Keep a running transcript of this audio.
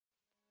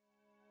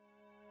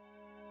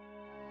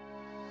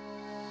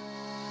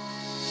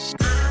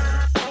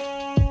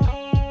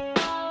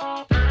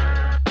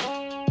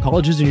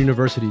Colleges and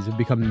universities have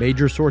become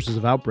major sources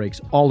of outbreaks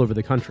all over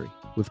the country,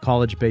 with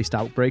college-based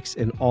outbreaks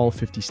in all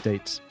 50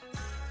 states.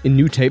 In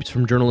new tapes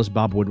from journalist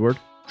Bob Woodward,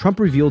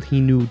 Trump revealed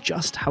he knew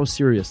just how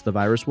serious the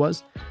virus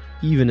was,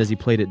 even as he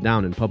played it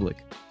down in public.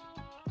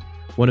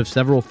 One of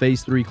several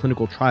Phase 3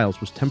 clinical trials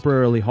was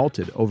temporarily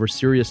halted over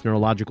serious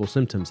neurological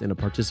symptoms in a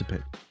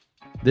participant.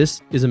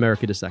 This is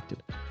America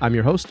Dissected. I'm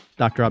your host,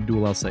 Dr.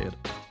 Abdul El-Sayed.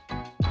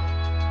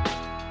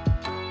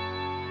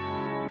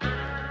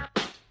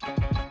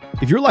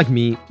 If you're like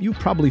me, you've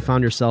probably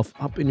found yourself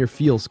up in your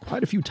feels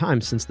quite a few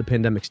times since the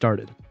pandemic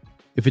started.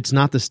 If it's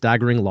not the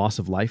staggering loss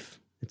of life,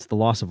 it's the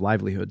loss of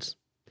livelihoods.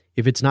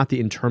 If it's not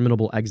the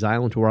interminable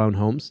exile into our own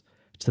homes,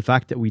 it's the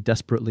fact that we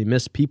desperately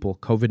miss people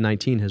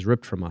COVID-19 has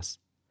ripped from us.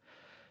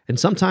 And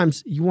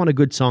sometimes you want a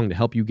good song to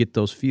help you get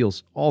those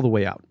feels all the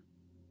way out.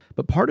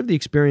 But part of the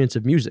experience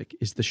of music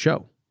is the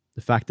show,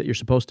 the fact that you're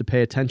supposed to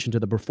pay attention to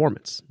the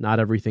performance, not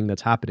everything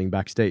that's happening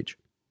backstage.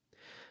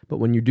 But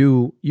when you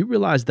do, you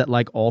realize that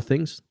like all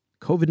things,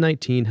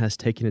 COVID-19 has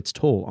taken its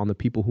toll on the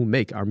people who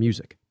make our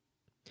music.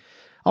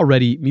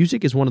 Already,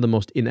 music is one of the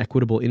most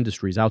inequitable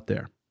industries out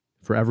there.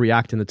 For every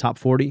act in the top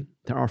 40,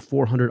 there are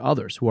 400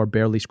 others who are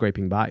barely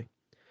scraping by.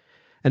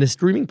 And as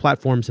streaming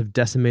platforms have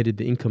decimated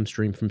the income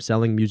stream from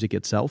selling music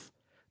itself,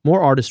 more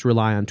artists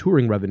rely on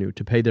touring revenue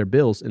to pay their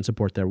bills and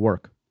support their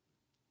work.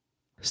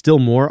 Still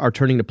more are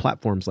turning to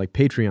platforms like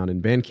Patreon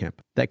and Bandcamp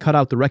that cut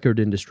out the record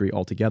industry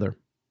altogether.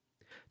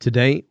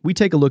 Today, we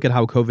take a look at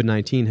how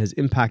COVID-19 has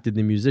impacted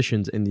the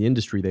musicians in the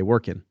industry they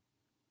work in.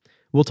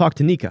 We'll talk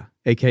to Nika,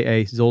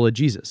 aka Zola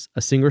Jesus,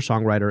 a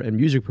singer-songwriter and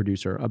music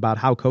producer, about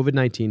how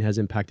COVID-19 has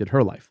impacted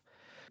her life.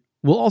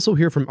 We'll also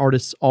hear from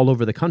artists all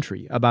over the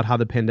country about how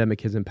the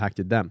pandemic has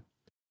impacted them.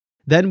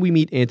 Then we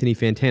meet Anthony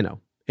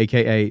Fantano,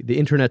 aka the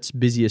internet's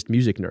busiest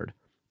music nerd,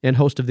 and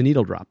host of The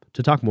Needle Drop,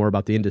 to talk more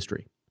about the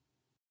industry.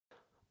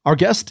 Our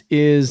guest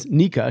is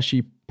Nika.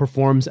 She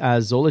performs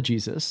as Zola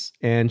Jesus,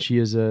 and she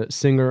is a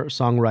singer,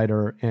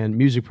 songwriter, and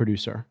music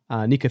producer.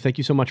 Nika, thank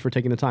you so much for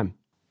taking the time.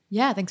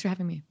 Yeah, thanks for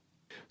having me.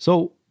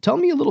 So tell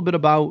me a little bit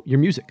about your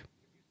music.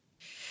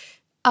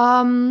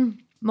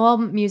 Well,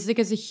 music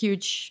is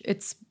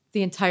it's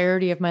the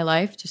entirety of my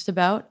life, just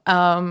about.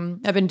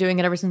 I've been doing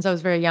it ever since I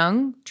was very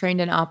young, trained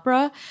in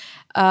opera.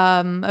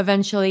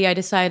 Eventually, I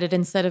decided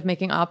instead of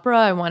making opera,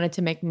 I wanted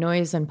to make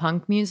noise and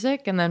punk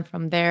music. And then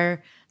from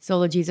there,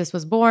 Zola Jesus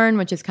was born,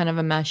 which is kind of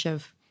a mesh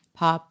of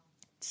pop,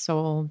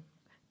 soul,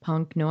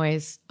 punk,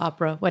 noise,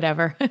 opera,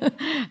 whatever,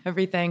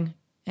 everything.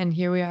 And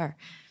here we are.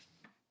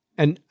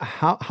 And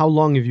how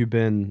long have you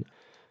been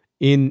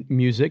in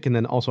music? And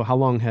then also, how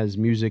long has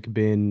music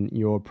been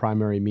your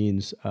primary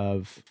means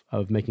of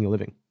making a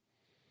living?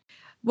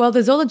 Well,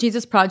 the Zola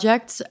Jesus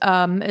project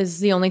is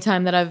the only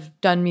time that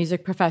I've done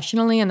music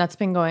professionally, and that's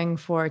been going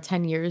for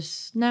 10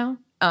 years now.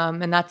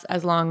 And that's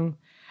as long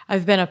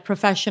I've been a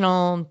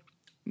professional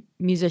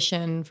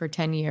musician for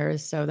 10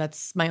 years, so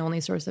that's my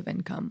only source of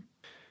income.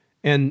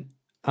 And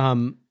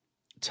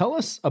tell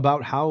us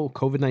about how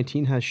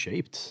COVID-19 has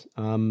shaped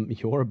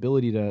your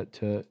ability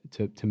to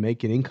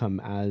make an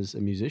income as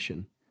a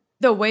musician.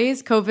 The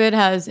ways COVID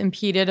has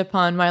impeded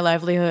upon my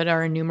livelihood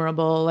are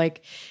innumerable.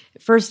 Like,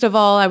 first of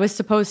all, I was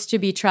supposed to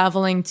be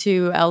traveling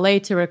to LA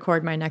to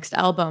record my next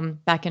album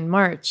back in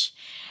March.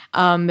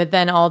 But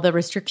then all the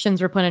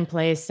restrictions were put in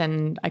place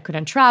and I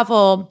couldn't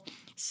travel.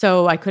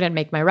 So I couldn't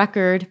make my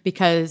record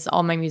because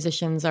all my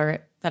musicians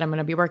that I'm going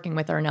to be working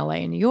with are in LA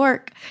and New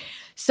York.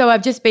 So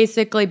I've just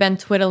basically been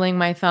twiddling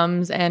my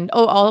thumbs and,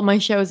 all of my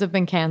shows have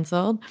been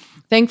canceled.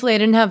 Thankfully, I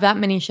didn't have that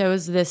many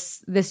shows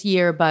this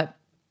year, but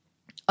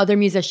other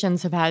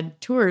musicians have had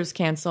tours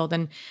canceled,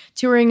 and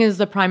touring is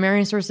the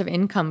primary source of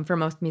income for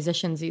most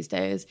musicians these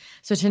days.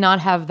 So to not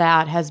have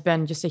that has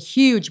been just a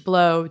huge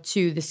blow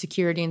to the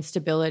security and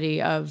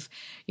stability of,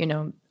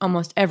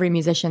 almost every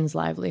musician's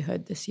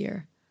livelihood this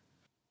year.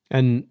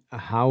 And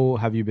how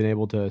have you been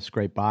able to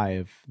scrape by?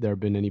 Have there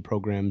been any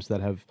programs that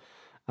have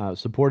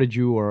supported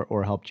you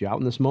or helped you out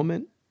in this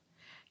moment?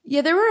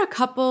 Yeah, there were a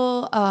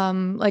couple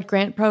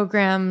grant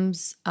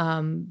programs,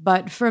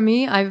 but for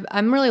me,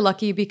 I'm really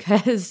lucky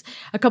because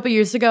a couple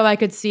years ago I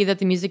could see that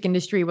the music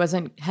industry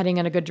wasn't heading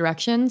in a good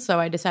direction, so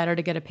I decided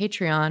to get a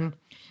Patreon,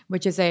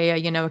 which is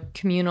a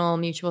communal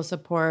mutual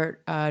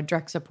support,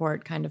 direct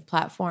support kind of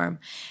platform,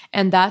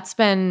 and that's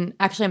been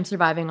actually I'm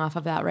surviving off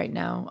of that right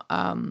now,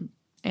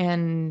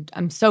 and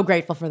I'm so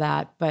grateful for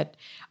that. But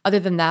other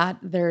than that,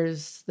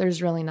 there's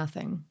really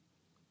nothing.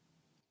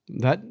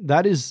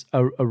 That is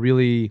a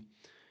really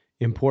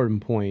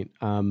important point.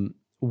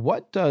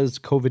 What does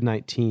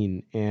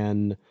COVID-19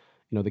 and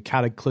the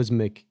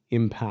cataclysmic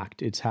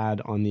impact it's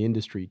had on the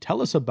industry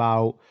tell us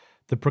about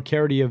the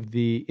precarity of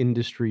the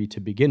industry to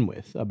begin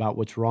with, about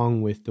what's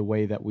wrong with the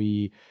way that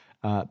we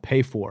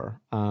pay for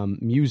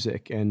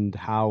music and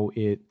how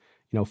it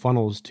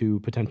funnels to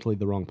potentially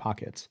the wrong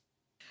pockets?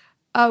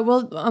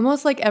 Well,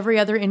 almost like every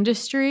other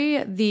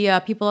industry,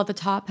 the people at the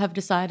top have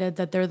decided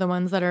that they're the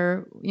ones that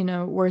are,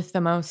 worth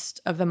the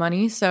most of the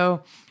money.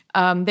 So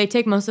They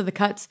take most of the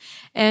cuts.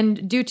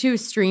 And due to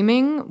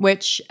streaming,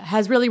 which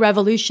has really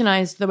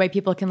revolutionized the way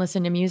people can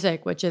listen to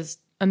music, which is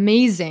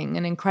amazing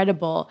and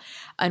incredible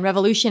and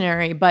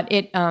revolutionary, but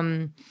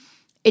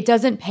it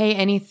doesn't pay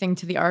anything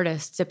to the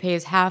artists. It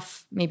pays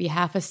maybe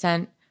half a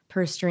cent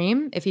per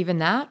stream, if even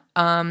that,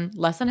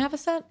 less than half a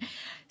cent.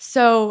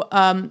 So,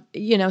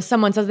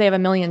 someone says they have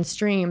 1 million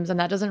streams, and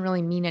that doesn't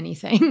really mean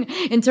anything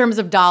in terms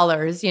of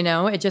dollars.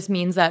 It just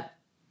means that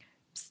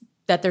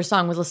their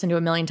song was listened to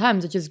 1 million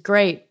times, which is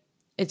great.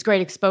 It's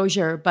great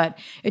exposure, but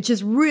it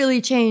just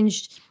really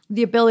changed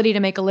the ability to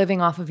make a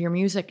living off of your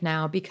music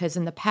now, because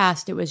in the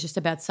past it was just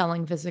about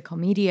selling physical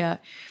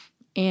media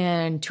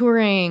and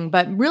touring,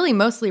 but really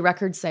mostly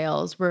record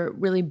sales were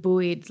really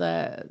buoyed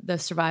the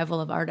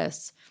survival of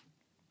artists.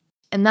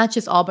 And that's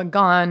just all but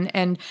gone.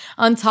 And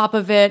on top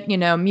of it,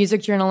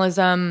 music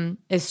journalism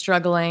is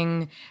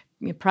struggling.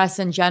 Press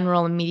in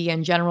general and media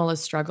in general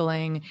is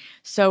struggling.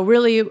 So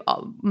really,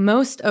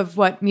 most of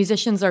what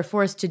musicians are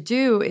forced to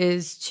do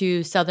is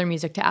to sell their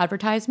music to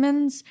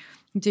advertisements,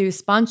 do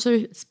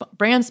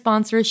brand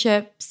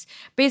sponsorships.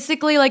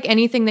 Basically, like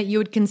anything that you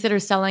would consider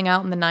selling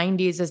out in the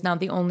 90s is now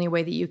the only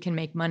way that you can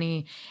make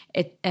money.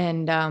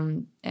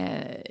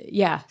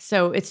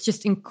 So it's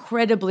just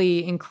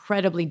incredibly,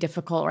 incredibly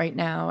difficult right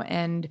now.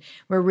 And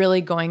we're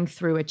really going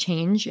through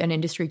an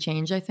industry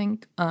change, I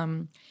think.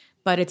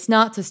 But it's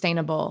not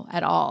sustainable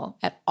at all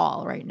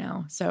right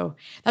now. So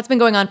that's been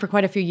going on for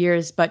quite a few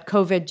years, but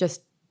COVID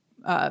just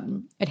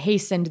it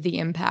hastened the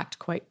impact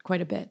quite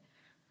a bit.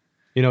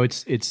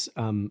 It's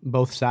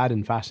both sad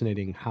and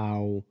fascinating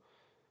how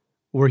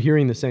we're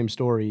hearing the same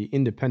story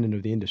independent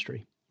of the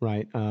industry,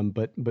 right?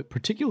 But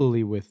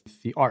particularly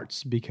with the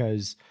arts,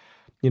 because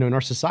in our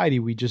society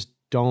we just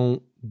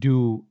don't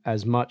do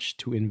as much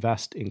to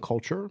invest in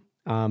culture.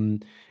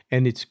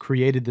 And it's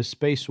created this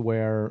space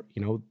where,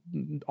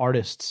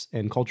 artists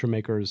and culture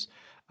makers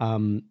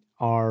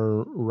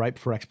are ripe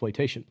for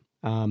exploitation.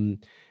 And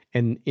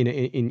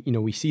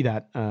we see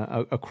that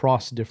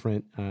across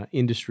different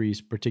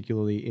industries,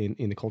 particularly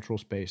in the cultural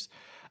space.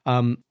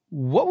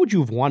 What would you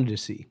have wanted to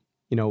see,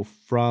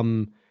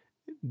 from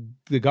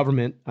the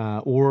government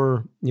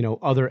or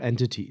other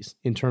entities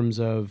in terms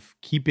of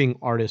keeping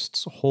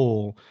artists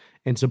whole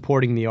and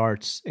supporting the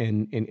arts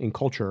and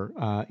culture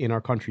in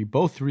our country,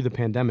 both through the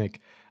pandemic,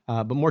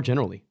 but more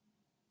generally?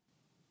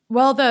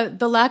 Well,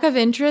 the lack of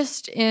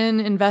interest in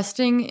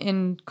investing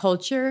in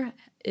culture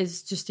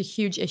is just a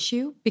huge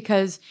issue,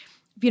 because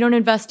if you don't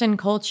invest in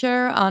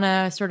culture on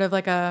a sort of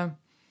like a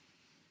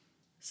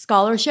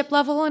scholarship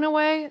level in a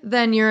way,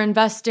 then you're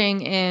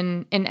investing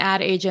in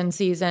ad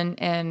agencies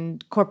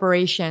and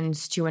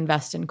corporations to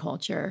invest in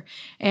culture.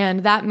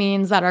 And that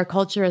means that our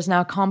culture is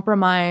now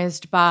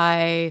compromised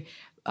by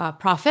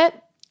profit.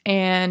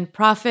 And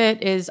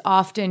profit is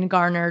often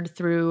garnered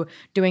through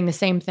doing the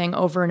same thing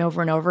over and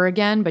over and over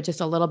again, but just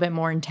a little bit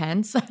more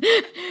intense.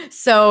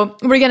 So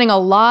we're getting a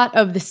lot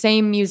of the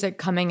same music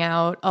coming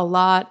out, a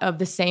lot of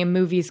the same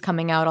movies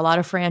coming out, a lot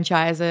of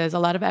franchises, a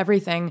lot of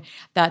everything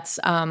that's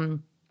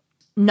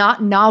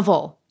not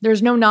novel.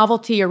 There's no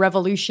novelty or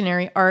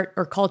revolutionary art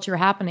or culture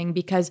happening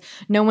because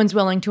no one's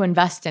willing to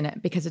invest in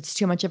it, because it's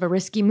too much of a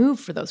risky move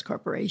for those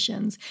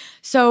corporations.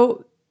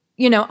 So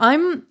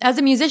I'm, as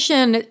a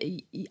musician,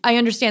 I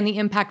understand the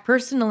impact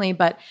personally,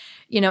 but,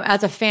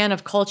 as a fan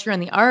of culture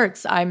and the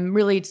arts, I'm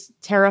really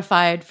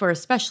terrified for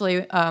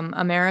especially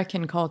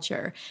American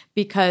culture,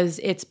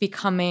 because it's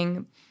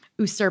becoming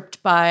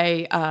usurped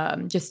by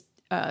just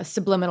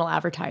subliminal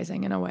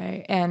advertising in a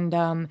way.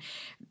 And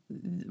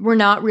we're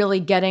not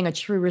really getting a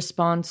true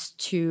response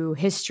to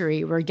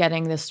history. We're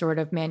getting this sort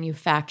of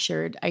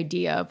manufactured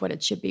idea of what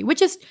it should be,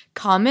 which is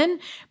common.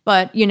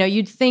 But,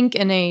 you'd think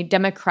in a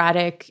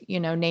democratic,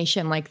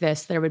 nation like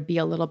this, there would be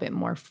a little bit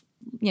more,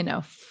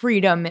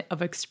 freedom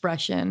of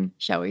expression,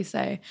 shall we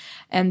say.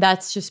 And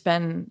that's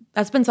been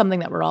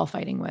something that we're all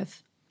fighting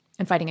with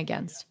and fighting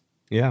against.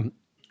 Yeah.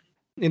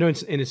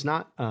 It's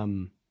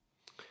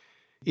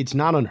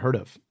not unheard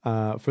of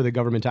for the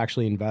government to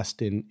actually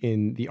invest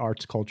in the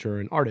arts, culture,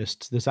 and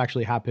artists. This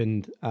actually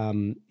happened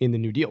in the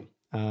New Deal.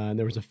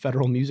 There was a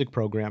federal music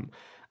program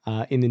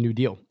in the New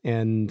Deal,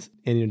 and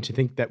to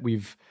think that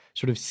we've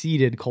sort of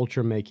ceded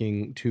culture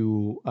making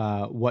to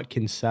what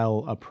can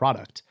sell a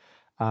product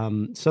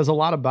says a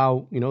lot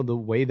about the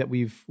way that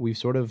we've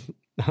sort of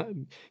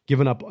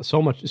given up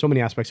so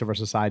many aspects of our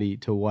society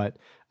to what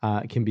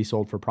can be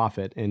sold for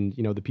profit. And,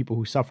 the people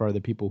who suffer are the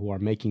people who are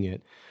making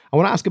it. I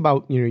want to ask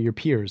about, your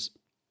peers.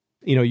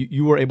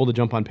 You were able to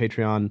jump on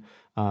Patreon,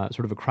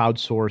 sort of a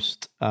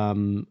crowdsourced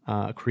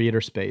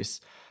creator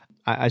space.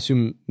 I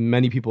assume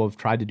many people have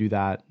tried to do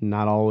that,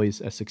 not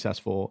always as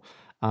successful.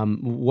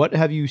 What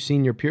have you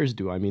seen your peers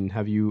do? I mean,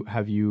 have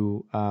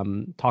you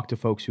talked to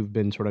folks who've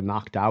been sort of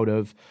knocked out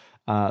of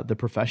the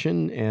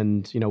profession?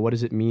 And, what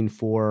does it mean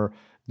for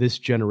this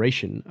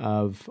generation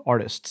of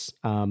artists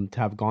to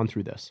have gone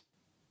through this?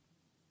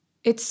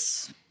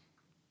 It's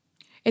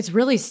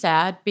really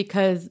sad,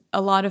 because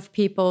a lot of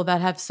people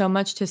that have so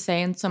much to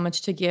say and so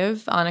much to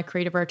give on a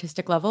creative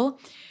artistic level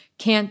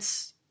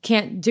can't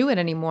can't do it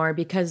anymore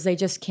because they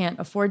just can't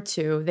afford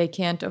to. They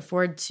can't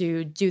afford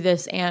to do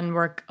this and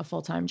work a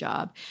full-time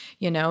job.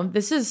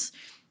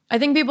 I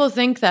think people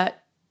think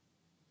that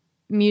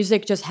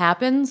music just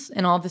happens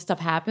and all this stuff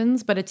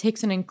happens, but it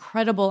takes an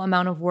incredible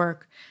amount of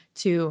work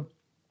to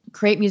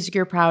create music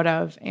you're proud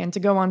of and to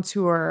go on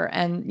tour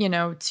and,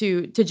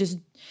 to just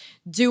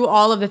do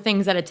all of the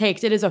things that it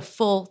takes. It is a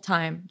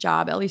full-time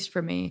job, at least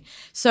for me.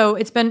 So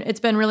it's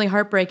been really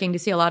heartbreaking to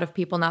see a lot of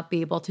people not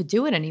be able to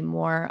do it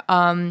anymore.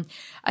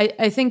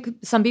 I think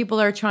some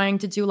people are trying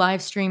to do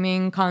live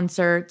streaming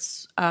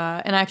concerts.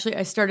 And actually,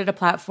 I started a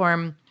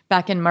platform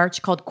back in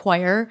March called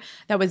Choir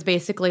that was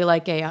basically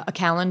like a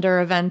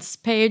calendar events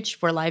page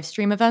for live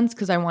stream events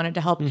because I wanted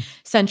to help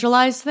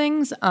centralize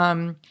things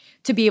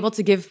to be able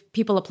to give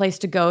people a place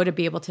to go to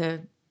be able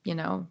to,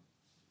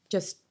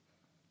 just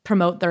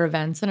promote their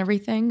events and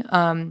everything.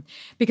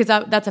 Because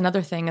that's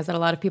another thing is that a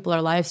lot of people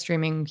are live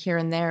streaming here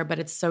and there, but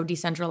it's so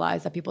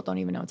decentralized that people don't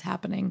even know what's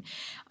happening.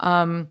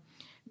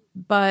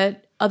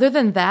 But other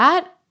than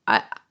that,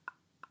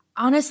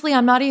 honestly,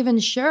 I'm not even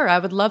sure. I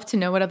would love to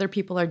know what other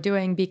people are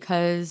doing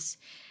because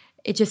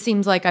it just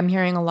seems like I'm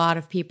hearing a lot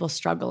of people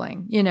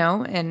struggling,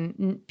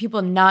 and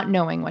people not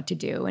knowing what to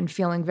do and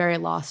feeling very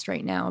lost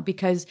right now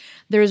because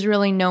there's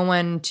really no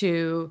one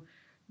to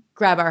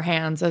grab our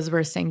hands as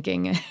we're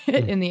sinking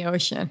in the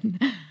ocean.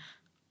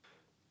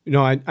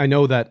 I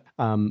know that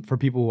for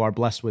people who are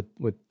blessed with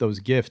those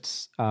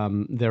gifts,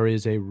 there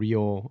is a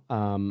real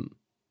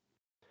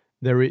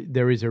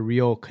there is a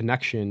real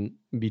connection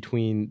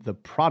between the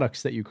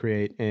products that you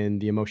create and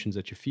the emotions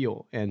that you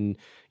feel. And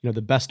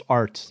the best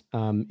art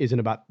isn't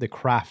about the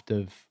craft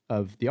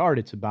of the art;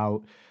 it's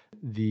about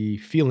the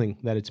feeling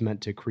that it's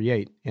meant to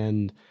create.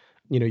 And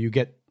you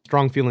get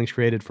strong feelings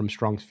created from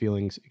strong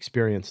feelings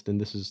experienced,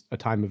 and this is a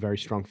time of very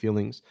strong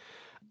feelings.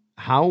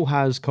 How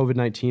has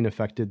COVID-19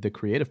 affected the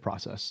creative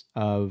process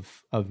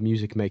of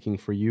music making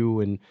for you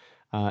and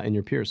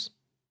your peers?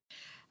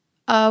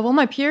 Well,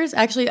 my peers,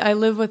 actually, I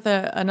live with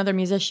another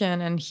musician,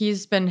 and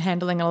he's been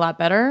handling it a lot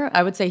better.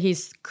 I would say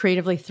he's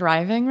creatively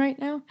thriving right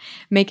now,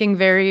 making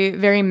very,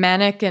 very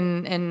manic,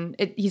 and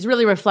he's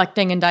really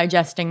reflecting and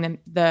digesting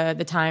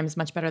the times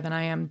much better than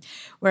I am.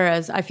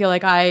 Whereas I feel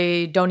like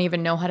I don't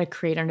even know how to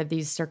create under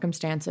these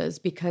circumstances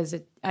because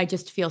I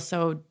just feel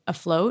so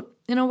afloat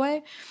in a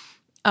way.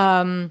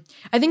 I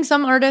think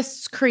some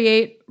artists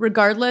create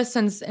regardless,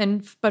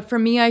 but for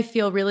me, I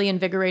feel really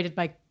invigorated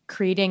by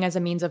creating as a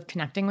means of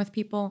connecting with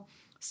people.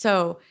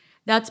 So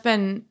that's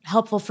been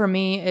helpful for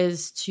me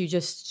is to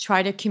just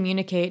try to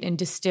communicate and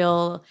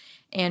distill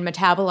and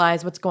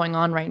metabolize what's going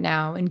on right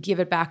now and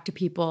give it back to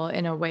people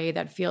in a way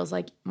that feels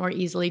like more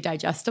easily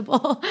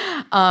digestible.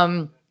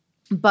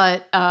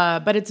 But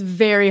it's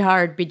very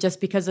hard just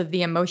because of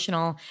the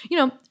emotional,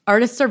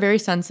 artists are very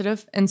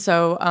sensitive. And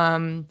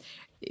so,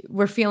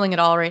 we're feeling it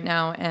all right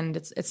now. And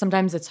it's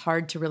sometimes it's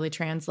hard to really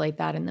translate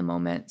that in the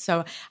moment.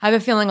 So I have a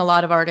feeling a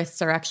lot of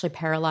artists are actually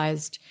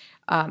paralyzed.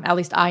 At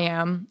least I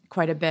am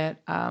quite a bit.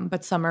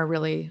 But some are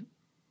really,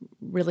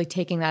 really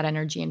taking that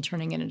energy and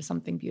turning it into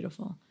something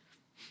beautiful.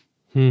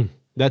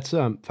 That's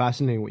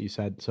fascinating what you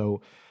said.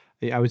 So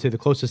I would say the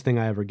closest thing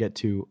I ever get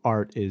to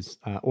art is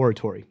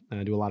oratory.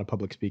 I do a lot of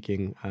public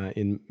speaking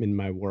in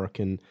my work.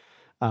 And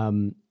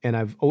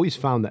I've always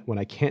found that when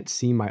I can't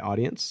see my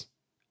audience,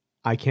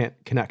 I can't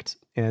connect.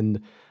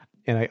 And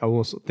I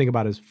almost think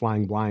about it as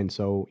flying blind.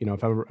 So,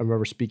 if I'm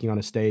ever speaking on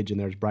a stage and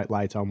there's bright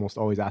lights, I almost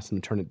always ask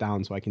them to turn it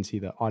down so I can see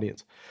the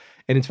audience.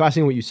 And it's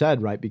fascinating what you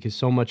said, right? Because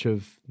so much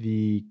of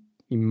the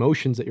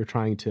emotions that you're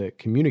trying to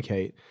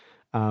communicate,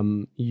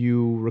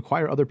 you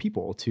require other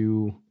people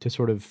to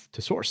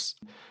source.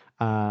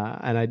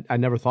 And I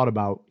never thought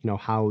about,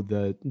 how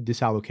the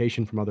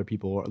disallocation from other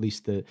people, or at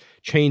least the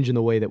change in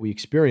the way that we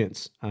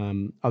experience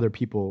other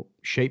people,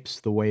 shapes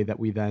the way that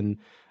we then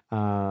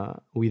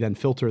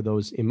filter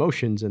those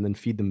emotions and then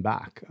feed them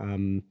back.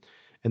 And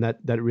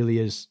that really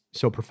is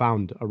so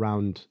profound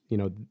around,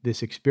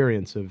 this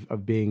experience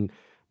of being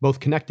both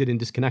connected and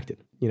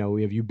disconnected.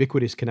 We have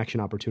ubiquitous connection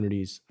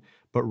opportunities,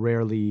 but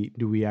rarely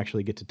do we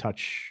actually get to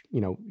touch,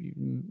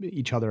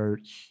 each other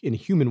in a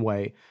human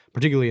way,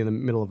 particularly in the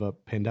middle of a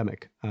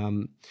pandemic.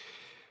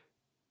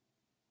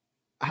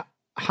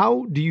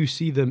 How do you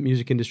see the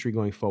music industry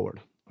going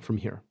forward from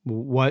here?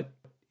 What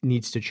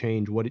needs to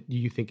change? What do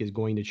you think is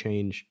going to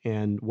change?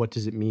 And what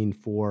does it mean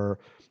for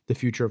the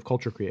future of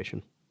culture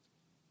creation?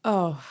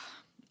 Oh,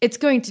 it's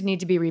going to need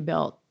to be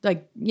rebuilt.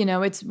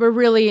 It's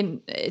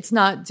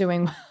not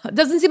doing well. It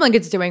doesn't seem like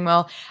it's doing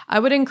well. I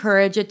would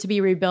encourage it to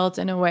be rebuilt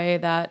in a way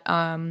that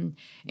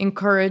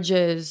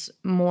encourages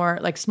more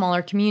like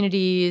smaller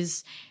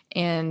communities.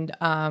 And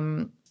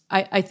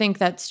I think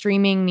that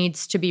streaming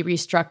needs to be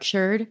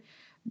restructured.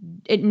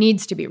 It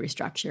needs to be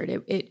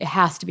restructured. It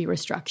has to be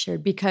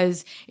restructured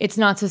because it's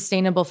not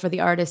sustainable for the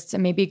artists. It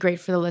may be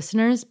great for the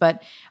listeners,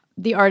 but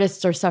the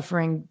artists are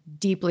suffering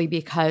deeply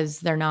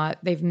because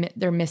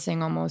they're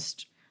missing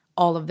almost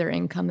all of their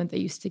income that they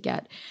used to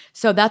get.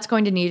 So that's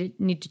going to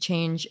need to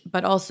change.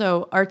 But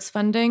also arts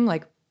funding,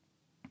 like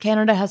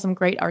Canada has some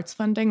great arts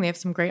funding. They have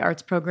some great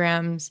arts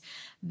programs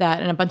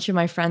that, and a bunch of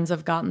my friends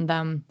have gotten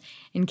them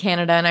in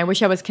Canada. And I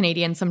wish I was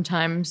Canadian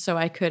sometimes so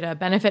I could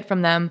benefit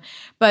from them.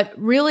 But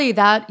really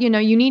that, you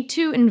need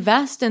to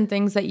invest in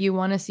things that you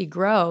want to see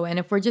grow. And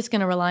if we're just going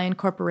to rely on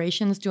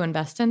corporations to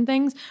invest in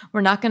things,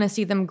 we're not going to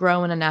see them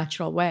grow in a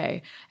natural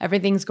way.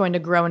 Everything's going to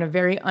grow in a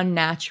very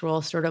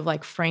unnatural, sort of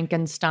like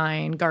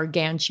Frankenstein,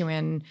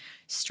 gargantuan,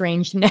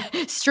 strange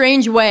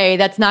way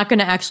that's not going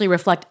to actually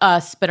reflect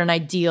us, but an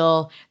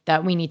ideal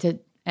that we need to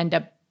end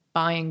up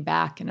buying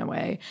back in a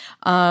way.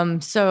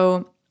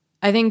 So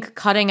I think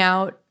cutting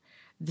out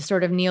the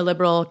sort of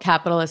neoliberal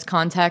capitalist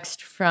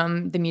context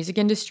from the music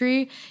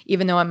industry,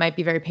 even though it might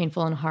be very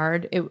painful and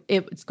hard,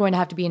 it's going to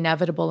have to be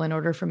inevitable in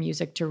order for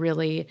music to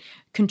really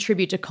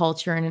contribute to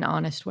culture in an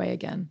honest way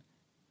again.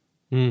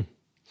 Mm.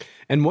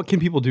 And what can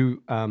people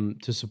do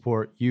to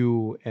support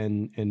you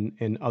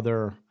and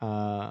other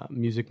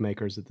music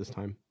makers at this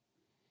time?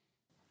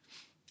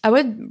 I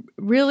would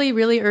really,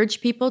 really urge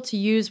people to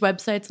use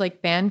websites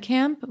like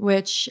Bandcamp,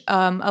 which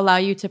allow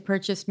you to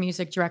purchase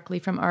music directly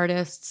from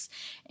artists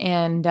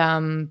and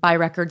buy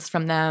records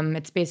from them.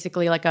 It's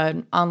basically like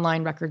an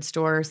online record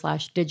store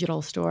 /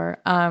 digital store.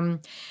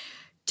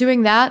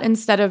 Doing that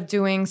instead of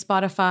doing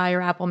Spotify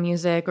or Apple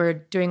Music or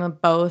doing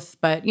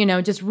both, but,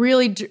 just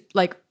really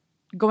like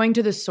going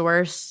to the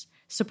source,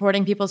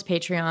 supporting people's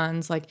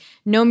Patreons. Like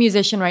no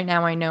musician right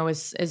now I know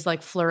is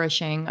like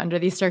flourishing under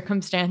these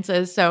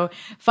circumstances. So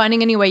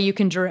finding any way you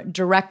can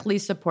directly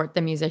support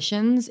the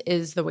musicians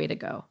is the way to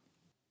go.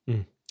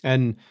 Mm.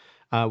 And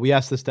we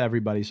ask this to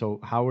everybody. So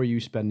how are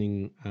you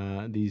spending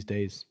these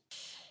days?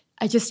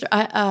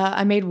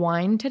 I made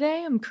wine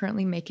today. I'm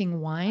currently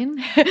making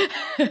wine.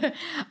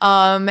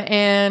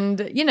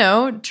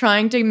 And,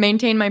 trying to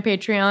maintain my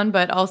Patreon,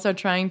 but also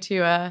trying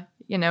to,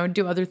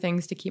 do other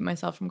things to keep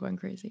myself from going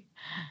crazy.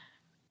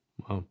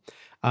 Well,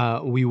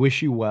 we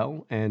wish you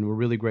well, and we're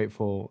really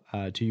grateful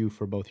to you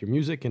for both your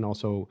music and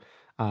also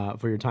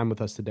for your time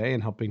with us today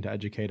and helping to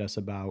educate us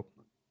about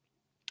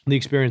the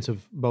experience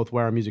of both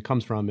where our music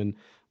comes from and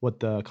what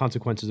the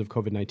consequences of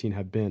COVID-19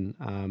 have been.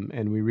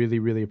 And we really,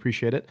 really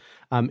appreciate it.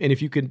 And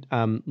if you could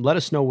let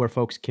us know where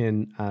folks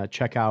can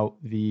check out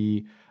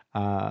the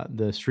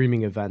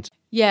streaming events.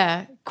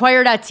 Yeah,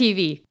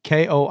 choir.tv.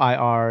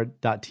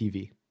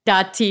 KOIR.tv.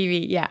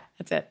 .tv, yeah,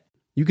 that's it.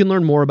 You can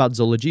learn more about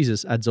Zola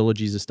Jesus at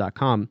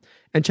zolajesus.com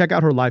and check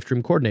out her live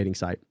stream coordinating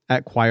site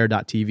at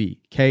choir.tv,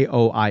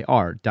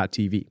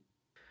 KOIR.tv.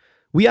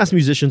 We asked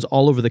musicians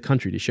all over the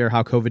country to share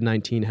how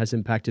COVID-19 has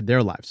impacted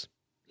their lives.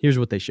 Here's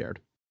what they shared.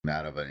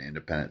 Out of an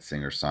independent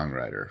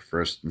singer-songwriter.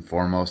 First and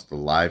foremost, the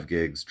live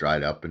gigs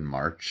dried up in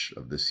March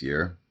of this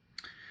year.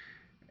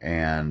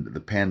 And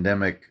the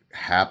pandemic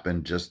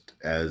happened just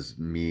as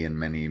me and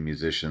many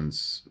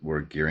musicians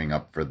were gearing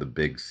up for the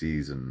big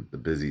season, the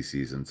busy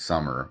season,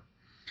 summer.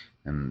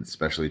 And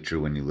especially true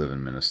when you live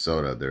in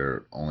Minnesota. There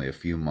are only a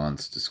few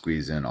months to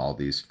squeeze in all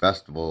these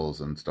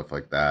festivals and stuff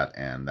like that,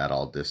 and that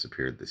all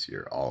disappeared this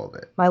year, all of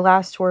it. My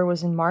last tour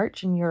was in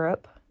March in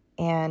Europe,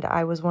 and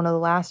I was one of the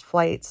last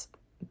flights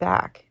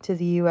back to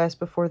the U.S.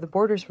 before the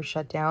borders were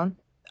shut down.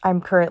 I'm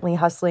currently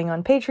hustling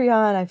on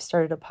Patreon. I've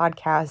started a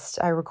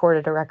podcast. I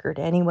recorded a record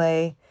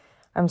anyway.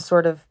 I'm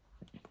sort of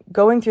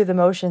going through the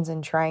motions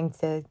and trying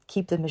to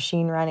keep the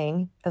machine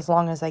running as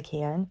long as I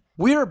can.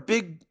 We're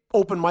big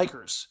open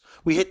micers.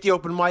 We hit the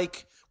open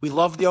mic. We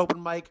love the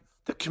open mic,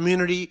 the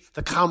community,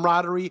 the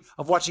camaraderie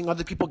of watching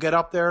other people get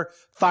up there,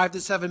 5 to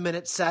 7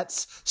 minute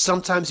sets.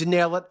 Sometimes you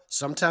nail it.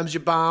 Sometimes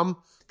you bomb.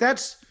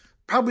 That's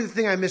probably the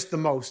thing I miss the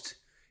most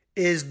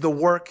is the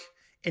work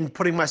in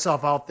putting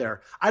myself out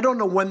there. I don't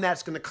know when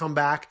that's going to come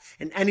back.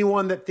 And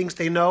anyone that thinks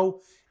they know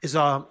is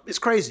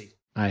crazy.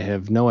 I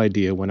have no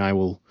idea when I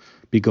will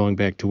be going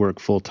back to work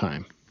full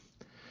time.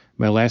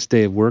 My last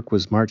day of work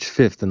was March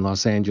 5th in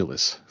Los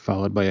Angeles,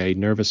 followed by a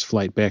nervous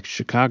flight back to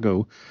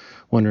Chicago,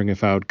 wondering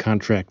if I would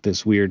contract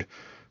this weird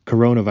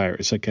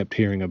coronavirus I kept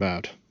hearing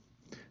about.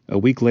 A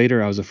week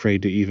later, I was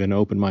afraid to even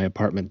open my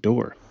apartment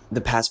door.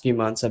 The past few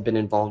months, I've been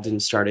involved in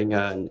starting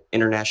an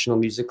international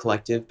music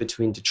collective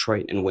between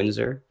Detroit and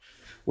Windsor,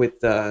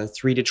 with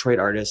 3 Detroit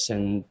artists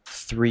and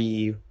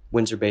 3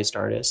 Windsor-based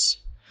artists.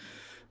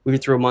 We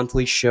would throw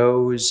monthly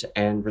shows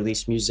and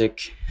release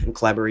music and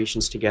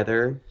collaborations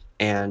together.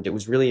 And it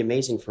was really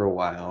amazing for a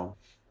while.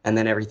 And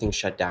then everything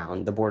shut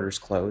down. The borders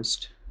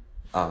closed.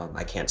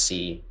 I can't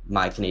see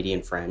my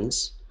Canadian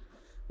friends.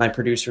 My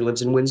producer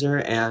lives in Windsor,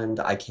 and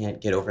I can't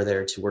get over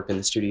there to work in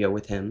the studio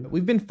with him.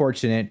 We've been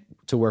fortunate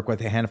to work with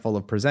a handful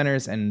of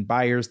presenters and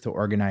buyers to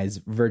organize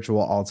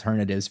virtual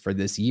alternatives for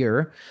this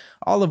year,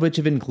 all of which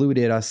have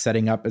included us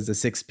setting up as a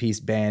 6-piece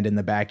band in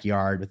the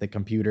backyard with a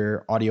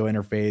computer, audio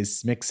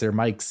interface, mixer,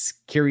 mics,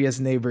 curious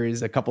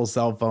neighbors, a couple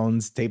cell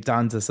phones taped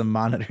onto some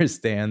monitor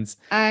stands.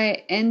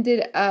 I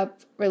ended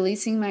up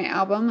releasing my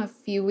album a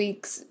few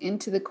weeks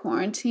into the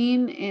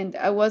quarantine, and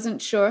I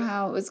wasn't sure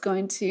how it was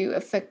going to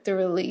affect the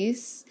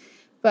release.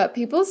 But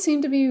people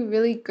seem to be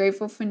really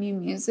grateful for new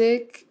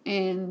music,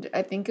 and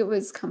I think it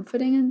was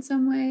comforting in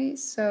some way,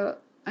 so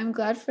I'm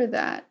glad for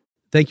that.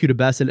 Thank you to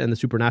Bassett and the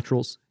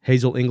Supernaturals,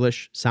 Hazel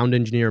English, sound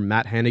engineer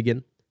Matt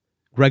Hannigan,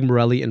 Greg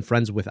Morelli and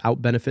Friends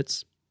Without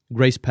Benefits,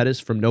 Grace Pettis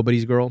from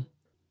Nobody's Girl,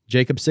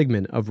 Jacob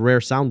Sigmund of Rare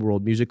Sound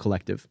World Music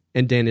Collective,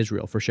 and Dan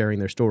Israel for sharing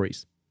their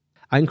stories.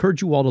 I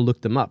encourage you all to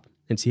look them up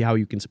and see how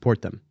you can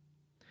support them.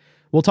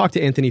 We'll talk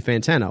to Anthony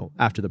Fantano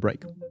after the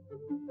break.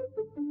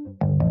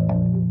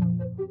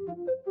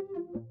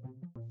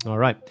 All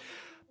right.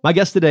 My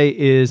guest today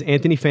is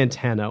Anthony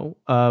Fantano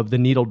of The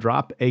Needle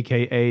Drop,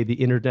 aka the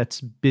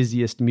internet's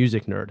busiest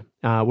music nerd.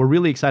 We're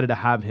really excited to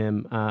have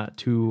him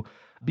to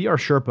be our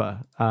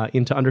Sherpa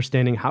into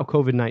understanding how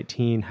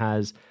COVID-19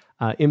 has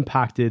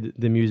impacted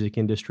the music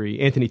industry.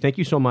 Anthony, thank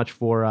you so much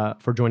for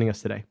joining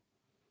us today.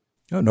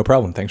 Oh, no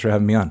problem. Thanks for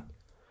having me on.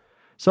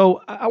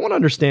 So I want to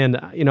understand,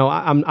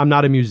 I'm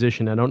not a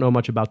musician. I don't know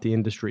much about the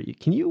industry.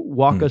 Can you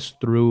walk us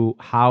through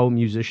how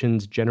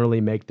musicians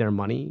generally make their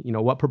money?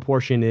 What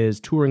proportion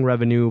is touring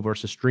revenue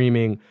versus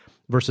streaming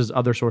versus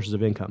other sources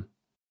of income?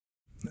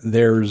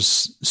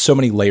 There's so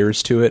many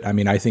layers to it. I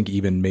mean, I think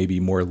even maybe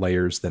more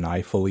layers than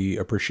I fully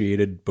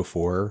appreciated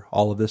before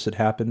all of this had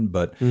happened.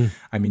 But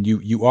I mean,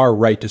 you are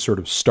right to sort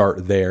of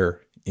start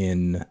there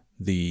in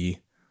the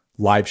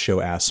live show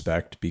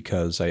aspect,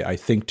 because I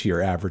think to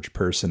your average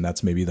person,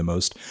 that's maybe the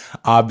most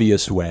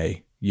obvious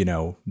way,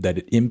 that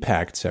it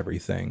impacts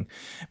everything,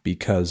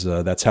 because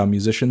that's how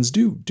musicians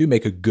do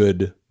make a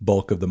good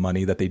bulk of the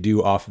money that they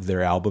do off of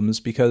their albums.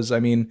 Because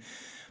I mean,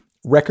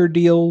 record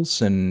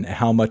deals and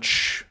how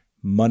much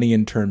money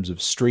in terms of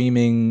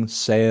streaming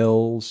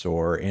sales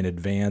or in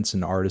advance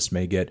an artist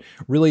may get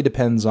really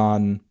depends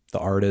on the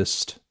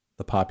artist,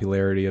 the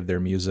popularity of their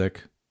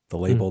music, the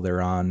label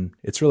they're on.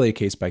 It's really a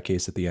case by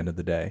case at the end of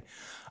the day.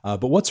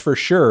 But what's for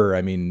sure,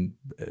 I mean,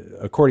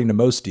 according to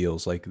most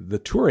deals, like the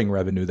touring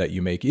revenue that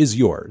you make is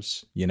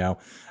yours,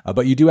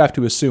 but you do have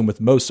to assume with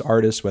most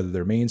artists, whether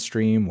they're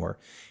mainstream or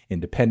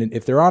independent,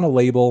 if they're on a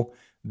label,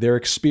 they're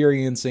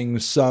experiencing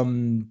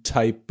some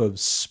type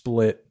of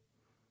split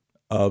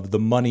of the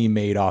money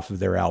made off of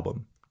their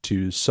album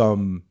to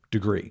some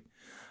degree.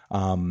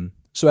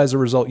 So as a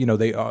result,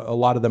 a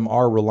lot of them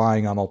are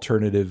relying on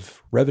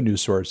alternative revenue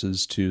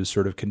sources to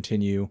sort of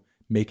continue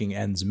making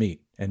ends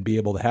meet and be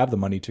able to have the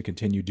money to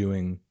continue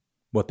doing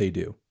what they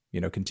do,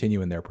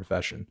 continue in their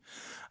profession.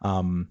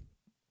 Live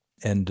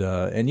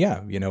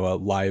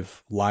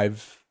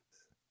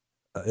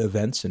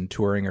events and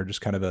touring are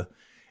just kind of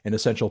an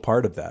essential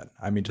part of that.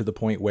 I mean, to the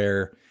point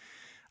where,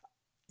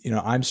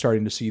 I'm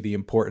starting to see the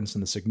importance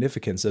and the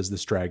significance as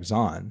this drags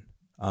on,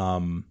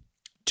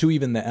 to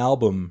even the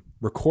album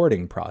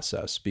recording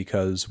process,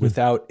 because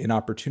without an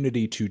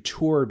opportunity to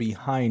tour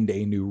behind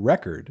a new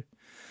record,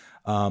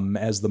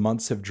 as the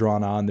months have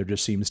drawn on, there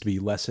just seems to be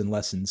less and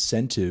less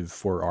incentive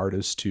for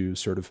artists to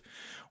sort of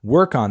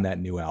work on that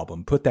new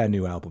album, put that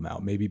new album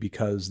out, maybe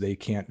because they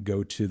can't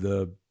go to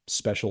the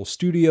special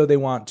studio they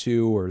want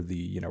to, or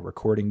the,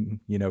 recording,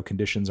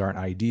 conditions aren't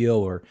ideal,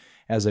 or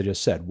as I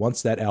just said,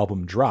 once that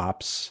album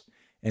drops,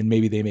 and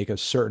maybe they make a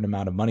certain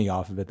amount of money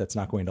off of it that's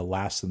not going to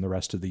last them the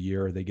rest of the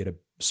year, or they get a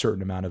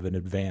certain amount of an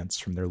advance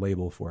from their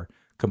label for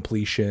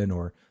completion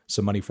or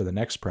some money for the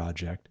next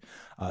project,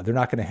 they're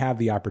not going to have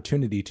the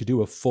opportunity to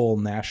do a full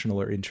national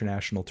or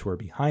international tour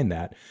behind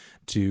that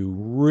to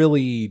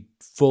really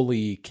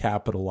fully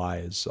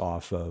capitalize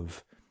off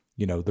of,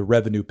 the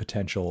revenue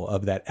potential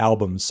of that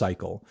album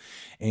cycle.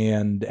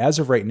 And as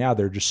of right now,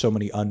 there are just so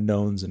many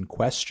unknowns and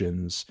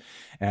questions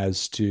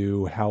as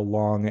to how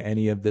long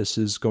any of this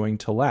is going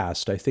to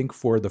last. I think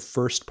for the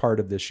first part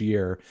of this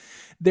year,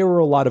 there were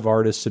a lot of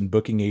artists and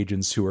booking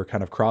agents who were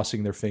kind of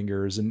crossing their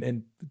fingers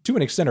and to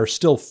an extent are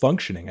still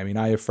functioning. I mean,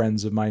 I have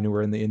friends of mine who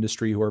are in the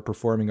industry who are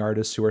performing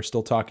artists who are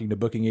still talking to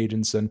booking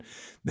agents, and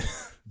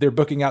they're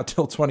booking out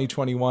till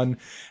 2021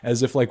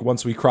 as if like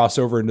once we cross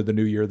over into the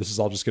new year, this is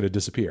all just going to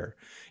disappear.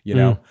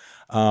 They're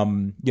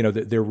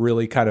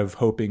really kind of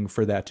hoping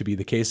for that to be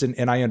the case.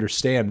 And I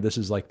understand this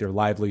is like their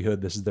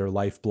livelihood. This is their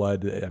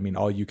lifeblood. I mean,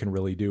 all you can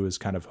really do is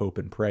kind of hope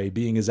and pray,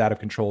 being as out of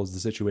control as the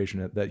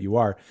situation that you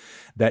are,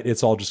 that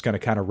it's all just going to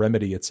kind of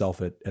remedy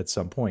itself at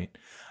some point.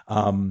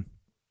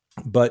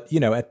 But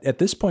at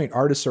this point,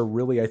 artists are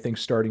really, I think,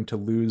 starting to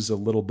lose a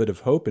little bit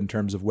of hope in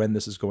terms of when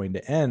this is going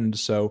to end.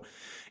 So,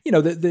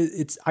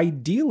 it's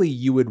ideally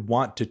you would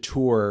want to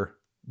tour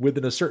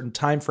within a certain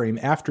time frame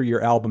after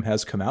your album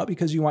has come out,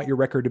 because you want your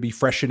record to be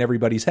fresh in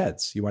everybody's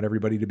heads. You want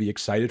everybody to be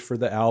excited for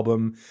the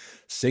album,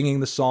 singing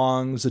the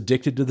songs,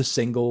 addicted to the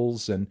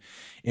singles. And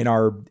in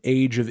our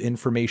age of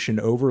information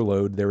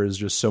overload, there is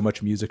just so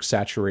much music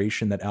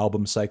saturation that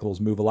album cycles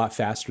move a lot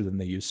faster than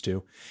they used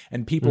to.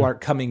 And people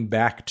aren't coming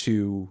back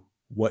to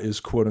what is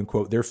quote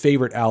unquote their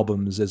favorite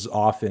albums as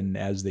often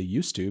as they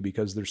used to,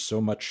 because there's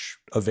so much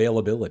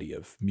availability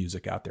of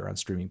music out there on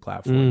streaming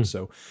platforms.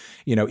 So,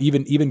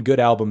 even good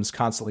albums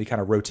constantly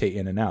kind of rotate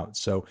in and out.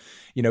 So,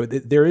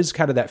 there is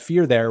kind of that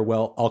fear there.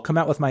 Well, I'll come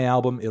out with my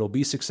album, it'll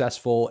be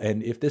successful.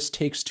 And if this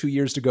takes 2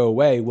 years to go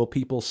away, will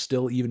people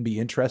still even be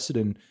interested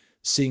in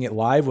seeing it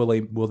live?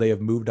 Will they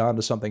have moved on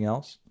to something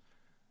else?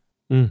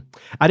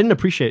 I didn't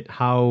appreciate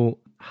how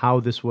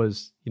this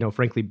was,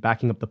 frankly,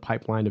 backing up the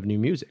pipeline of new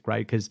music,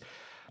 right? Because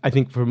I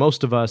think for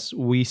most of us,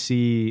 we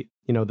see,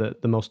 the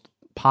most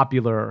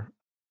popular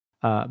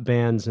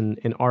bands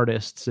and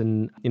artists,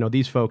 and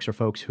these folks are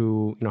folks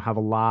who have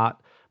a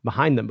lot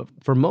behind them. But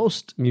for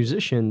most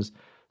musicians,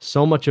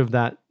 so much of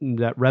that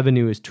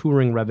revenue is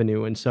touring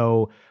revenue, and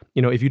so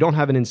if you don't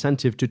have an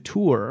incentive to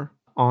tour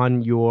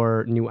on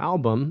your new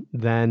album,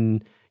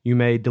 then you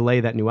may delay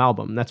that new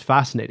album. That's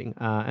fascinating,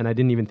 and I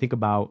didn't even think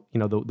about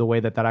the way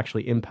that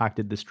actually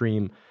impacted the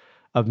stream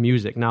of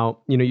music. Now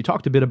you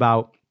talked a bit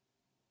about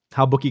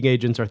how booking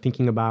agents are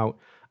thinking about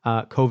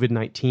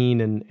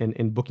COVID-19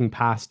 and booking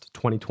past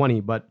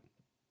 2020, but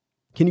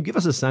can you give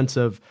us a sense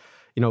of,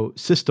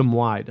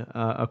 system-wide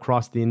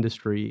across the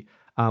industry,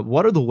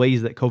 what are the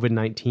ways that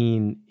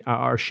COVID-19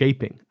 are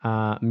shaping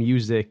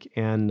music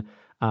and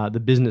the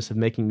business of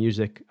making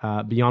music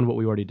beyond what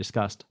we already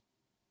discussed?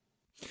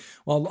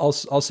 Well,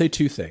 I'll say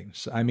two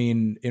things. I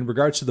mean, in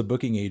regards to the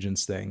booking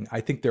agents thing,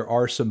 I think there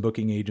are some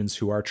booking agents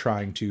who are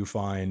trying to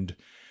find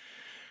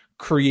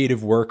creative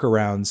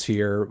workarounds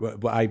here.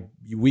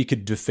 We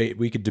could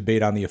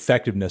debate on the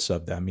effectiveness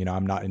of them.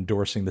 I'm not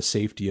endorsing the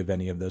safety of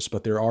any of this,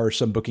 but there are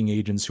some booking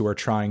agents who are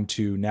trying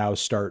to now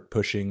start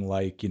pushing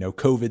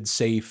COVID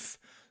safe,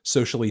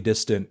 socially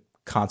distant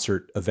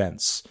concert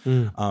events.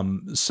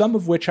 Some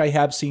of which I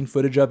have seen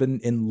footage of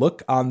and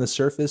look on the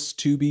surface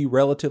to be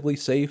relatively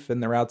safe,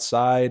 and they're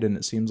outside and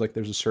it seems like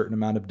there's a certain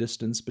amount of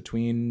distance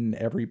between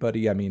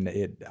everybody. I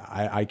mean,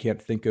 I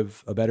can't think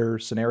of a better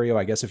scenario.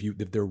 I guess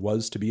if there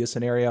was to be a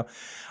scenario,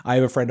 I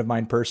have a friend of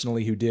mine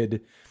personally who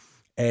did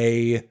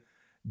a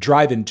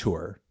drive-in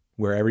tour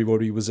where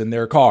everybody was in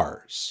their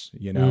cars,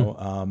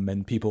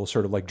 and people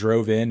sort of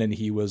drove in, and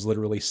he was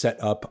literally set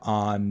up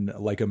on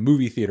a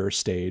movie theater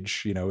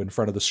stage, in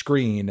front of the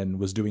screen, and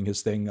was doing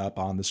his thing up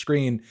on the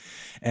screen.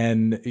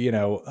 And,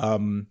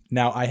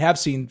 now I have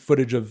seen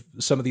footage of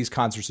some of these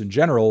concerts in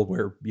general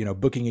where,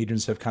 booking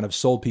agents have kind of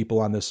sold people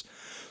on this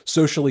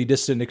socially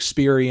distant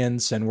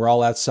experience, and we're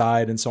all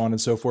outside and so on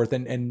and so forth.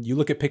 And you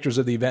look at pictures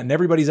of the event and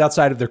everybody's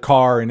outside of their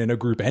car and in a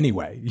group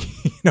anyway,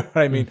 you know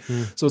what I mean?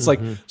 So it's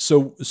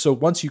so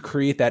once you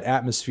create that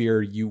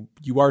atmosphere, you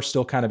are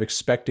still kind of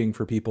expecting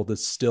for people to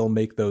still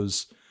make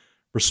those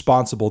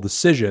responsible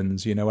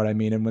decisions, you know what I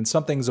mean? And when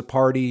something's a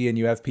party and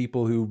you have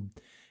people who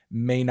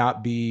may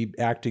not be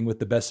acting with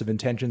the best of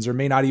intentions, or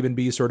may not even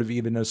be sort of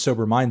even a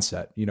sober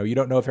mindset. You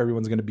don't know if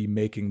everyone's going to be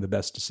making the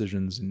best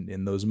decisions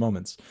in those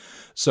moments.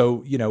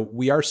 So,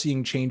 we are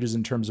seeing changes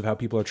in terms of how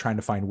people are trying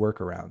to find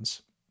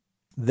workarounds.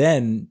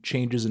 Then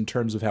changes in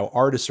terms of how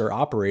artists are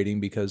operating,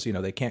 because,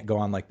 they can't go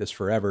on like this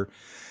forever.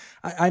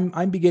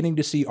 I'm beginning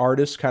to see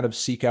artists kind of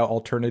seek out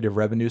alternative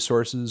revenue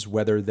sources,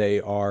 whether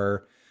they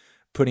are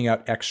putting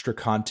out extra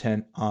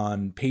content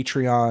on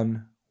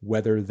Patreon,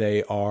 whether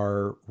they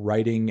are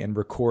writing and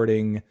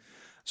recording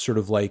sort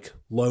of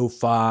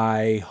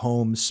lo-fi,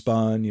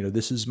 homespun,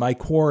 this is my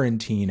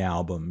quarantine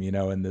album,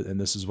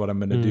 and this is what I'm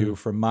going to do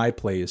from my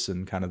place.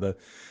 And kind of the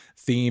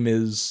theme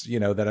is,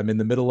 that I'm in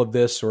the middle of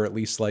this, or at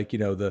least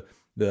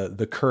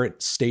the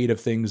current state of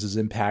things is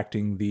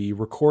impacting the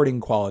recording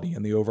quality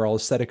and the overall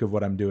aesthetic of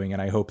what I'm doing.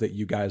 And I hope that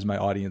you guys, my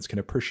audience, can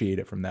appreciate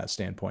it from that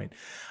standpoint.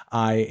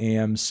 I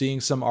am seeing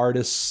some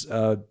artists,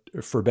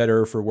 for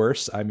better or for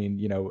worse. I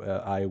mean,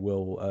 I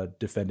will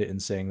defend it in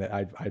saying that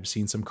I've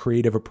seen some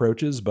creative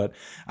approaches, but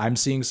I'm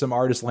seeing some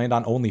artists land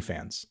on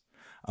OnlyFans.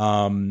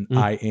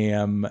 I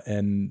am,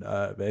 and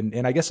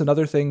I guess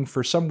another thing,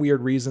 for some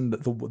weird reason,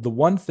 the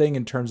one thing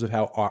in terms of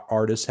how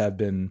artists have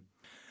been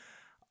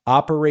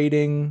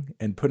operating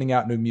and putting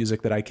out new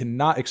music that I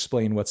cannot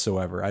explain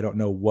whatsoever. I don't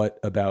know what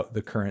about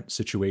the current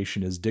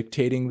situation is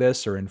dictating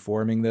this or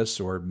informing this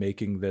or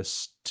making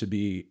this to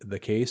be the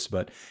case,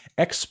 but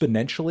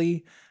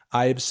exponentially,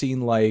 I've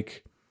seen a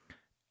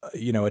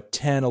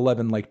 10,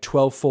 11,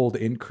 12-fold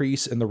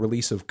increase in the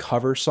release of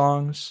cover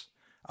songs.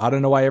 I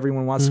don't know why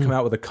everyone wants to come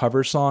out with a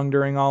cover song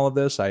during all of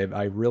this. I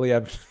really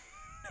have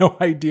no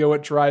idea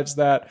what drives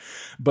that,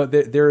 but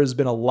there has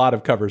been a lot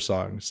of cover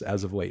songs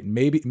as of late.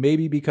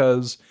 Maybe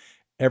because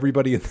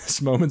everybody in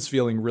this moment's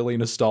feeling really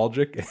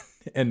nostalgic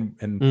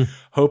and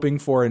hoping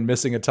for and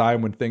missing a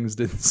time when things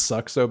didn't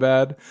suck so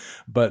bad.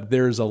 But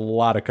there's a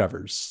lot of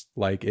covers.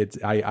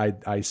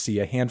 I see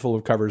a handful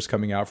of covers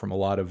coming out from a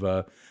lot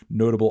of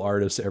notable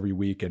artists every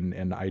week,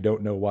 and I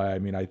don't know why. I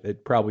mean,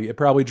 it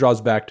probably draws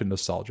back to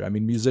nostalgia. I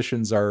mean,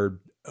 musicians are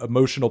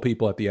emotional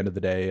people at the end of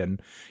the day, and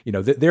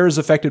they're as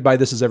affected by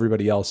this as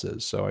everybody else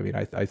is. So I mean,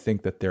 I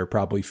think that they're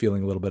probably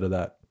feeling a little bit of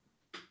that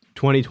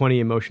 2020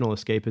 emotional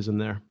escapism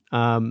there.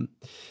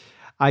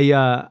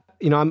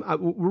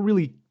 We're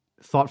really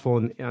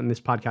thoughtful on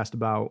this podcast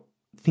about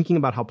thinking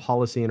about how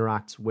policy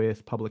interacts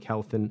with public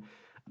health, and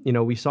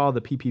we saw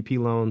the PPP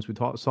loans, we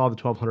saw the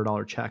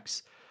 $1,200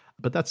 checks,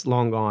 but that's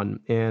long gone,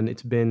 and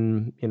it's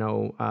been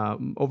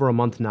over a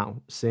month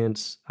now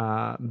since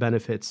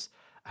benefits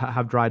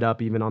have dried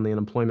up, even on the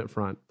unemployment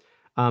front.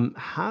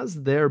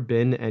 Has there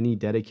been any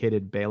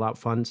dedicated bailout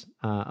funds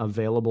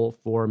available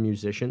for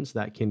musicians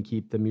that can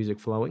keep the music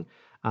flowing?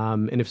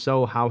 And if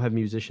so, how have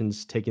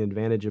musicians taken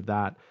advantage of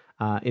that?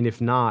 And if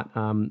not,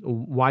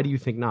 why do you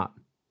think not?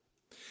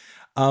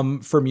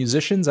 For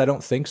musicians, I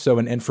don't think so.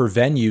 And for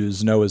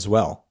venues, no as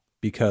well.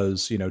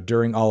 because,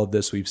 during all of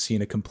this, we've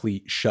seen a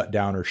complete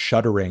shutdown or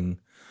shuttering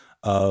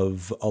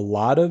of a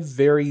lot of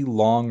very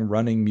long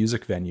running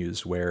music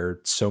venues where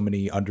so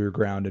many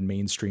underground and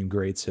mainstream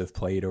greats have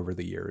played over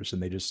the years.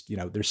 And they just,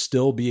 they're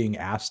still being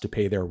asked to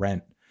pay their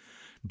rent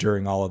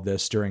during all of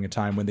this, during a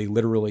time when they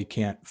literally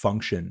can't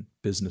function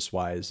business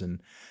wise.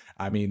 And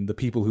I mean, the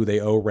people who they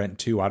owe rent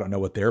to, I don't know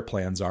what their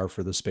plans are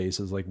for the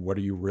spaces. Like, what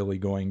are you really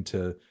going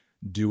to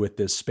do with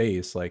this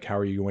space? Like, how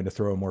are you going to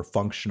throw a more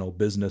functional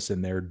business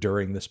in there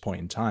during this point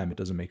in time? It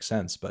doesn't make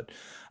sense. But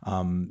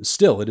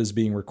still, it is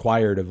being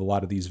required of a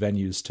lot of these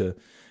venues to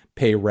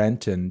pay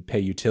rent and pay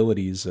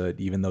utilities,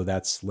 even though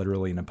that's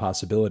literally an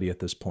impossibility at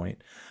this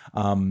point.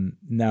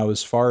 Now,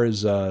 as far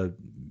as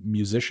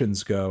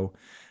musicians go,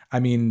 I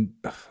mean,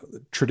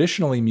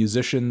 traditionally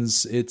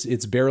musicians,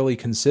 it's barely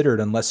considered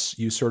unless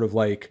you sort of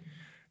like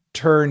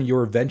turn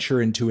your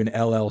venture into an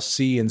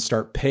LLC and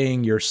start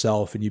paying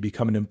yourself and you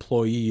become an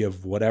employee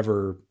of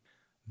whatever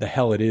the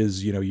hell it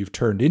is, you've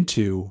turned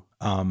into,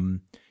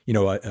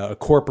 a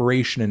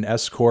corporation, an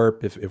S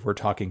corp, if we're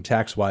talking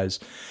tax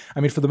wise. I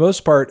mean, for the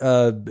most part,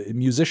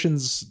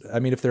 musicians, I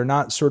mean, if they're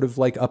not sort of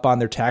like up on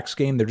their tax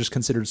game, they're just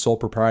considered sole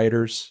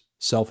proprietors,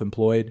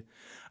 self-employed.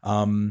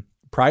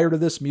 Prior to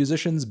this,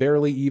 musicians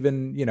barely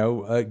even,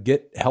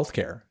 get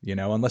healthcare,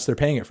 unless they're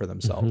paying it for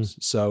themselves.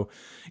 Mm-hmm. So,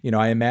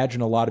 I imagine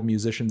a lot of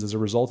musicians, as a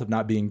result of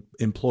not being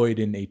employed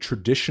in a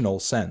traditional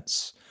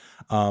sense,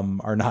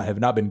 have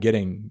not been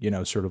getting,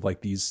 sort of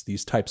like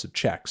these types of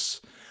checks.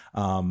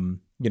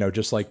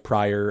 Just like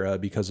prior,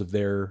 because of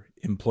their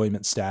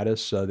employment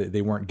status,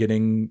 they weren't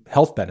getting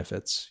health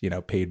benefits,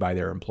 paid by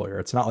their employer.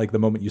 It's not like the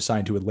moment you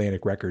sign to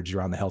Atlantic Records,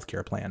 you're on the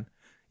healthcare plan.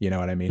 You know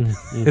what I mean?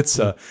 Mm-hmm. It's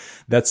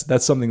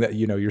that's something that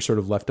you're sort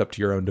of left up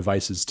to your own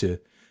devices to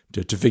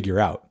figure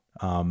out.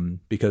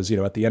 Because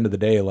at the end of the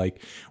day,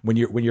 like when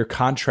you're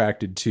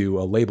contracted to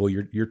a label,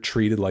 you're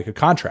treated like a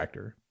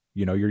contractor.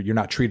 You're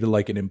not treated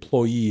like an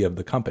employee of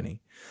the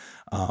company.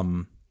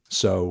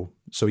 So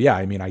yeah,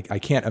 I mean, I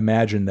can't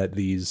imagine that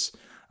these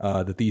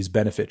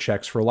benefit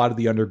checks for a lot of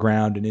the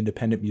underground and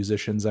independent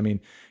musicians. I mean,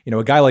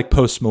 a guy like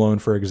Post Malone,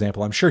 for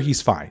example, I'm sure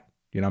he's fine.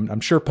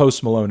 I'm sure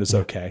Post Malone is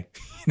okay.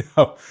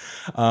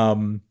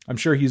 I'm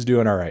sure he's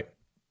doing all right.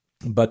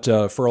 But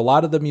for a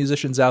lot of the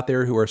musicians out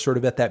there who are sort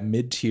of at that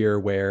mid-tier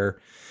where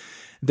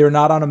they're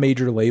not on a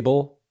major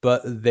label,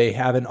 but they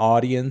have an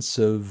audience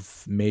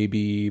of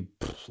maybe,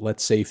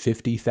 let's say,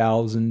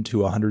 50,000 to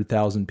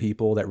 100,000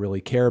 people that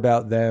really care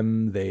about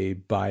them. They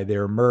buy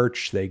their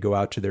merch, they go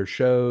out to their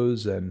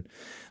shows, and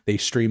they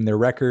stream their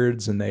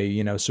records, and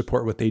they,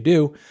 support what they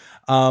do.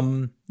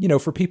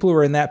 For people who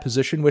are in that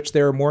position, which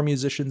there are more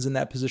musicians in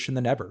that position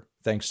than ever,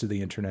 thanks to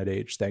the internet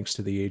age, thanks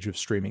to the age of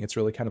streaming, it's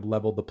really kind of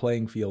leveled the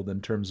playing field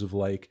in terms of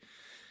like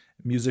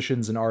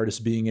musicians and artists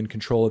being in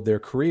control of their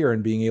career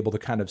and being able to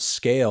kind of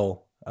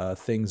scale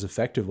things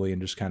effectively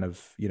and just kind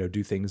of,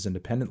 do things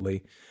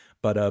independently.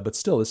 But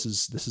still, this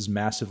has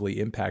massively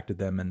impacted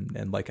them.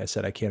 And like I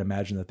said, I can't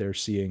imagine that they're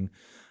seeing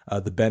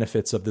the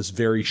benefits of this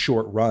very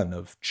short run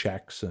of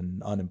checks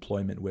and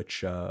unemployment,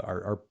 which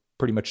are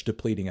pretty much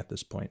depleting at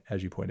this point,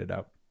 as you pointed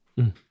out.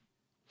 Mm.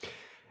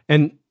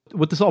 And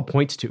what this all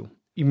points to,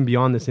 even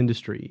beyond this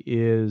industry,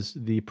 is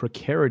the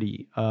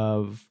precarity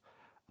of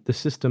the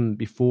system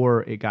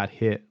before it got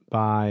hit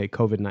by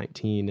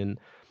COVID-19. And,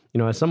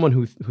 as someone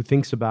who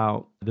thinks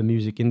about the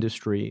music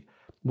industry,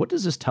 what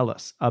does this tell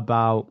us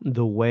about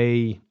the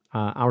way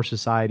our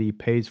society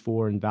pays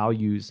for and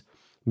values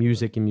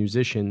music and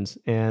musicians?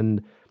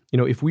 And,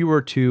 if we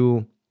were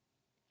to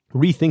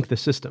rethink the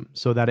system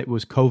so that it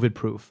was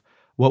COVID-proof,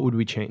 what would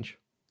we change?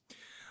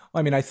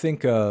 I mean, I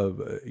think,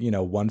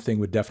 one thing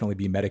would definitely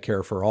be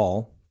Medicare for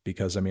all,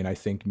 because, I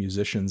think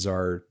musicians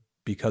are,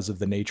 because of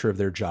the nature of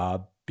their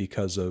job,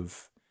 because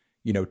of,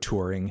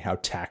 touring, how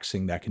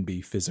taxing that can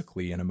be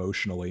physically and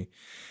emotionally.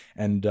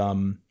 And,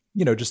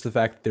 just the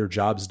fact that their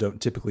jobs don't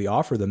typically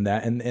offer them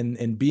that.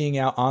 And being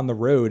out on the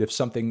road, if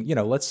something,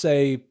 let's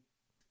say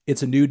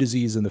it's a new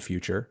disease in the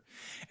future.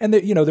 And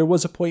there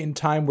was a point in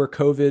time where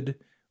COVID,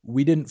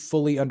 we didn't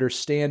fully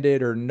understand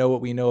it or know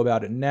what we know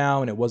about it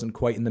now, and it wasn't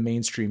quite in the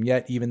mainstream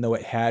yet, even though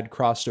it had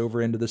crossed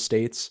over into the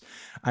States.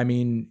 I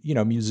mean,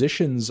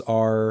 musicians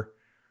are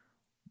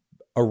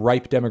a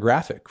ripe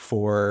demographic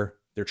for,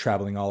 they're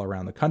traveling all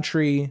around the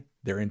country,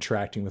 they're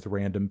interacting with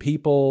random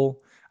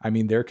people. I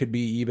mean, there could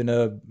be even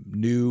a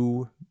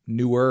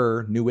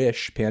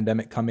newish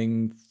pandemic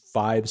coming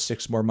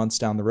 5-6 more months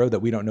down the road that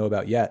we don't know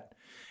about yet.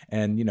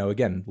 And,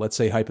 again, let's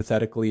say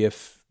hypothetically,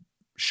 if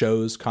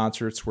shows,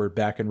 concerts were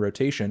back in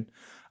rotation,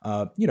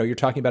 you're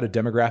talking about a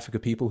demographic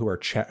of people who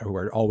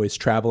are always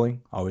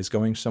traveling, always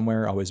going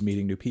somewhere, always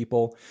meeting new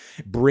people,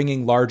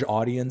 bringing large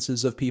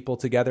audiences of people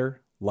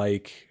together.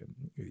 Like,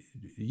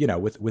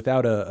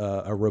 without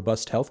a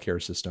robust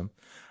healthcare system,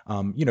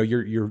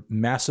 you're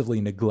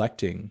massively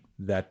neglecting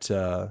that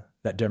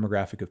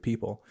demographic of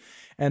people.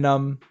 And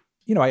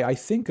I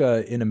think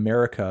in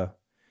America,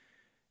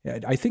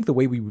 I think the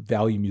way we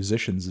value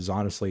musicians is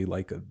honestly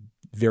like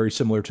very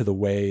similar to the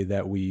way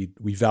that we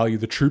value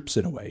the troops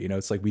in a way.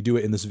 It's like we do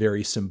it in this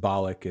very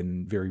symbolic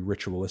and very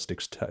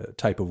ritualistic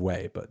type of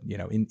way. But,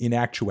 in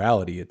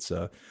actuality, it's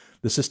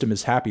the system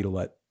is happy to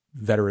let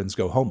veterans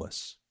go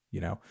homeless.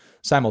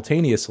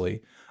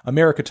 Simultaneously,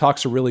 America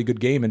talks a really good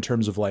game in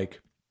terms of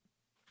like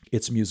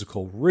its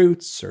musical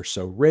roots are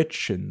so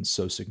rich and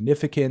so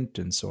significant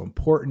and so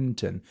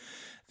important, and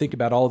think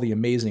about all the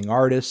amazing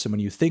artists. And when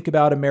you think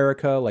about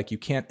America, like you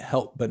can't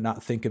help but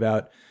not think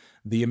about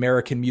the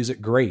American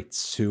music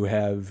greats who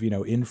have,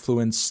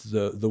 influenced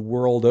the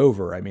world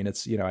over. I mean,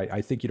 it's,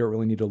 I think you don't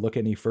really need to look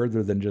any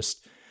further than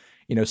just,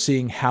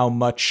 seeing how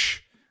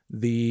much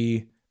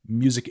the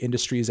music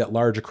industries at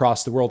large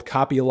across the world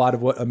copy a lot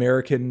of what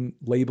American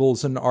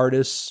labels and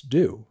artists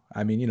do.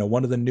 I mean,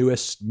 one of the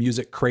newest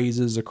music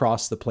crazes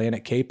across the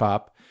planet,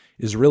 K-pop,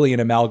 is really an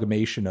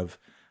amalgamation of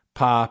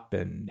pop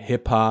and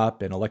hip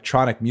hop and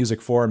electronic music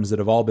forms that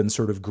have all been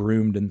sort of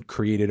groomed and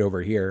created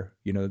over here.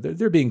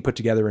 They're being put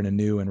together in a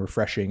new and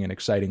refreshing and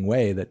exciting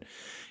way that,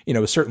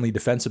 is certainly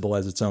defensible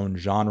as its own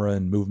genre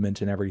and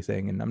movement and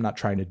everything. And I'm not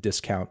trying to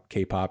discount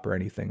K-pop or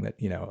anything that,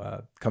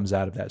 comes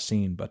out of that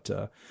scene, but,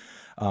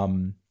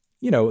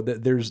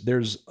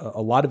 there's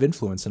a lot of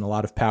influence and a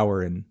lot of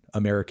power in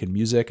American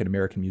music and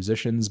American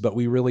musicians, but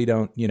we really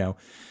don't,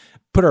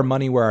 put our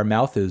money where our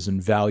mouth is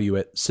and value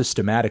it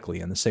systematically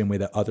in the same way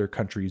that other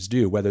countries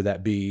do, whether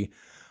that be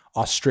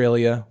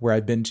Australia, where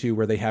I've been to,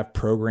 where they have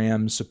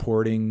programs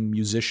supporting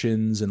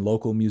musicians and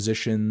local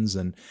musicians,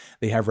 and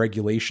they have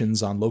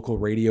regulations on local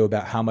radio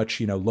about how much,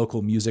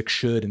 local music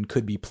should and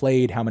could be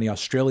played, how many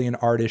Australian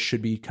artists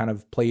should be kind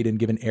of played and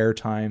given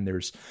airtime.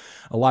 There's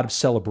a lot of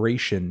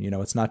celebration.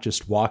 It's not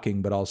just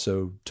walking, but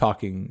also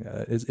talking.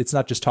 It's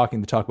not just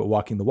talking the talk, but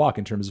walking the walk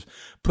in terms of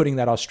putting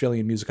that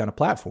Australian music on a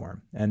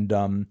platform. And,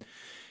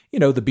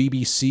 the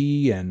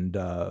BBC and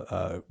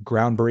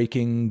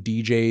groundbreaking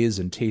DJs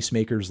and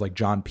tastemakers like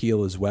John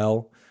Peel as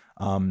well,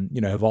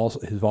 have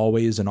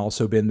always and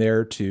also been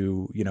there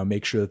to,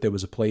 make sure that there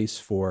was a place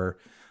for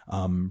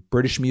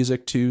British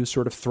music to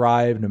sort of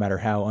thrive, no matter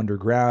how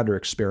underground or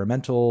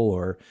experimental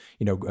or,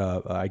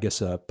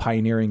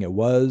 pioneering it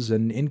was.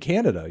 And in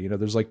Canada,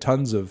 there's like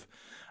tons of,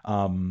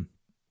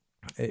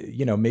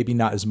 maybe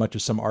not as much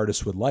as some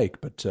artists would like,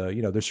 but,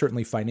 there's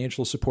certainly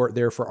financial support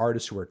there for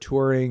artists who are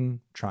touring,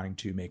 trying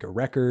to make a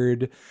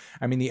record.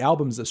 I mean, the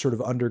albums that sort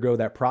of undergo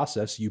that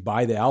process, you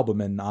buy the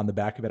album and on the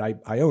back of it,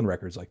 I own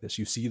records like this.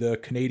 You see the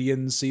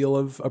Canadian seal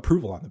of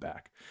approval on the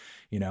back,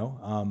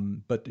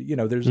 but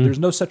there's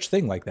no such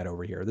thing like that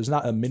over here. There's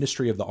not a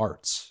Ministry of the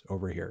Arts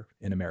over here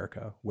in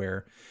America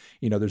where,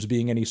 there's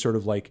being any sort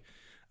of like,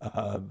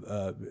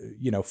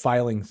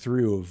 filing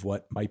through of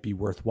what might be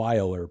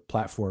worthwhile or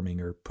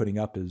platforming or putting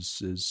up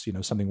is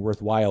something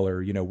worthwhile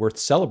or, worth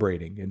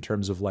celebrating in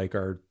terms of like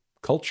our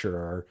culture,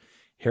 our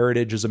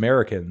heritage as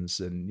Americans.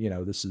 And,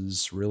 this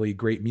is really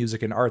great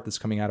music and art that's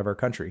coming out of our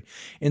country.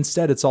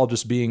 Instead, it's all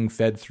just being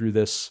fed through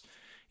this,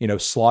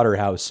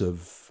 slaughterhouse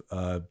of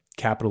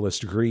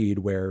capitalist greed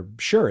where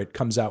sure, it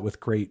comes out with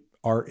great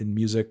art and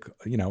music,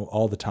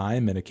 all the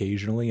time. And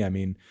occasionally, I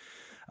mean,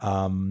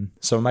 some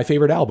of my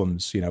favorite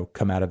albums,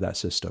 come out of that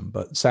system,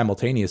 but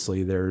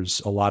simultaneously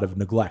there's a lot of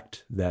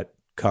neglect that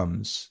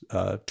comes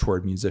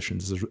toward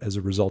musicians as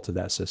a result of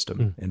that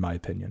system, in my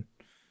opinion.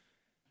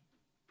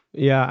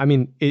 Yeah, I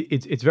mean,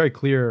 it's very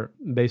clear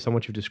based on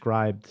what you've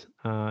described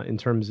in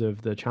terms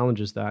of the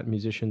challenges that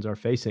musicians are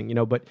facing,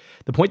 but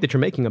the point that you're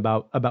making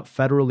about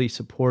federally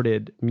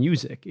supported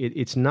music,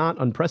 it's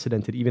not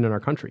unprecedented even in our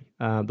country.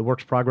 The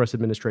Works Progress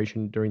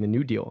Administration during the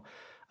New Deal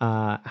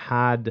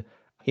had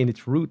in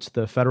its roots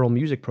the federal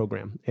music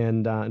program.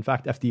 And in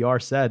fact,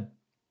 FDR said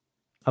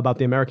about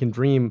the American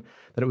dream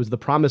that it was the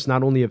promise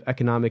not only of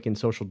economic and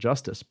social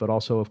justice, but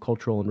also of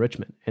cultural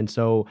enrichment. And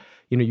so,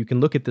 you can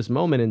look at this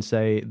moment and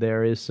say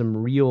there is some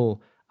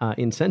real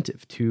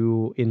incentive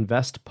to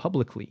invest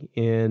publicly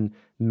in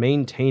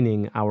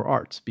maintaining our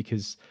arts,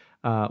 because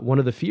one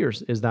of the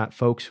fears is that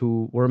folks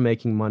who were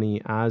making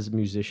money as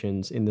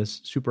musicians in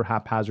this super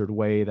haphazard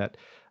way that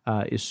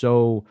is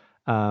so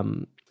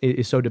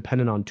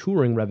dependent on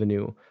touring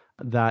revenue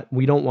that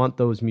we don't want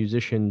those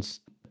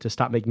musicians to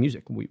stop making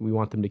music. We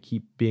want them to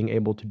keep being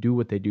able to do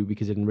what they do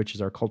because it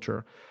enriches our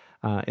culture.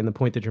 And the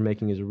point that you're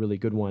making is a really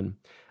good one.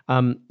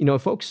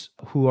 If folks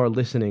who are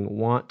listening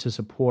want to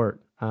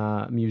support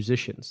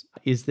musicians,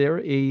 is there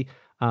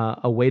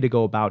a way to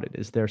go about it?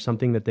 Is there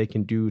something that they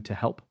can do to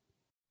help?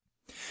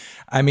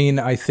 I mean,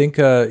 I think,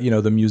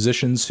 the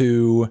musicians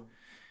who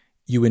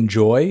you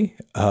enjoy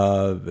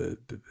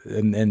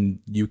and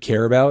you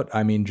care about,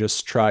 I mean,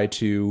 just try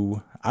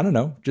to, I don't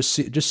know, just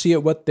see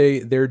at what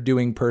they're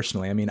doing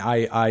personally. I mean,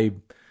 I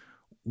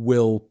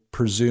will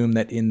presume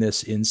that in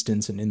this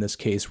instance and in this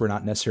case, we're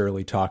not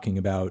necessarily talking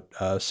about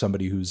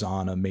somebody who's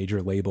on a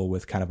major label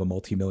with kind of a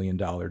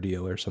multi-million-dollar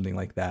deal or something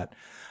like that.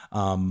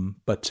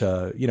 But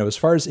as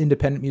far as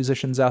independent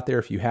musicians out there,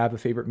 if you have a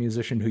favorite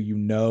musician who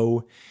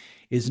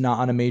is not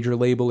on a major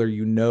label,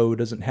 or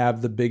doesn't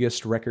have the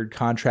biggest record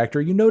contract,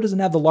 or doesn't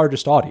have the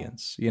largest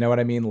audience. You know what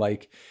I mean?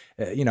 Like,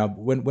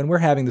 when we're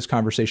having this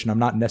conversation, I'm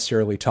not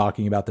necessarily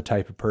talking about the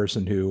type of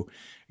person who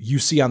you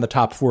see on the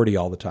top 40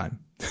 all the time.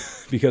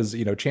 Because,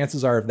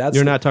 chances are, if that's...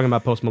 You're not talking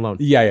about Post Malone.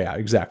 Yeah,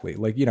 exactly.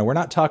 Like, we're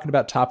not talking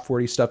about top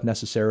 40 stuff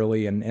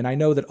necessarily. And I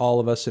know that all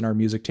of us in our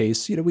music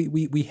tastes,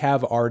 we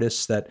have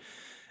artists that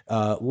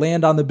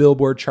land on the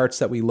Billboard charts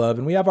that we love,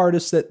 and we have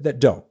artists that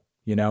don't,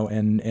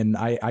 and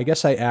I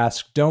guess I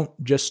ask, don't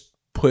just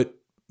put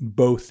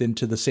both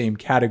into the same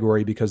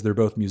category because they're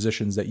both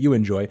musicians that you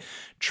enjoy.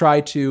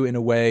 Try to, in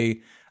a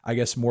way, I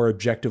guess, more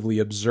objectively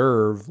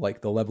observe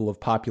like the level of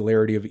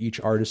popularity of each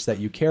artist that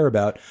you care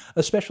about,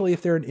 especially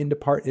if they're an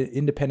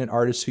independent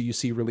artist who you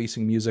see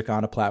releasing music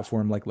on a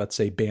platform like, let's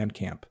say,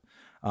 Bandcamp,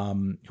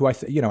 who I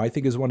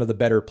think is one of the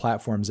better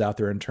platforms out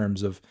there in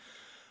terms of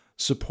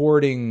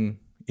supporting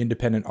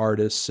independent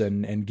artists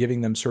and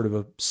giving them sort of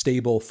a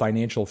stable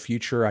financial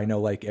future. I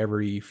know, like,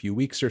 every few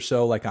weeks or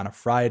so, like on a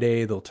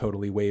Friday, they'll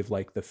totally waive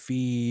like the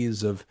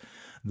fees of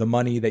the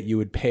money that you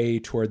would pay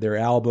toward their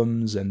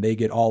albums, and they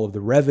get all of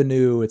the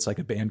revenue. It's like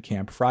a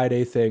Bandcamp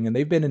Friday thing. And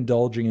they've been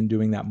indulging in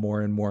doing that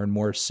more and more and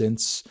more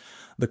since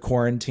the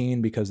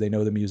quarantine, because they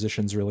know the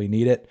musicians really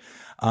need it.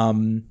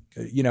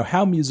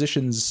 How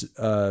musicians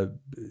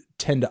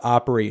tend to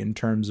operate in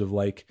terms of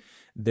like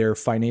their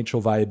financial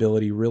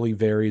viability really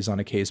varies on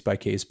a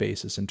case-by-case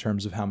basis in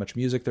terms of how much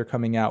music they're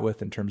coming out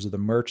with, in terms of the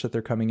merch that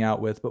they're coming out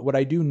with. But what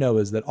I do know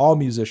is that all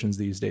musicians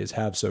these days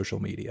have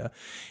social media,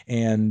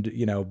 and,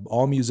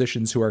 all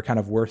musicians who are kind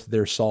of worth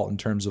their salt in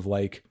terms of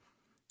like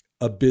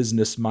a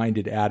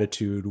business-minded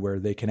attitude where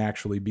they can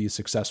actually be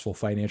successful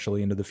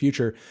financially into the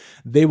future,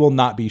 they will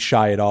not be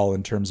shy at all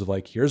in terms of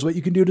like, here's what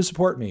you can do to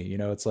support me.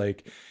 It's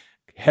like,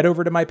 head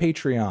over to my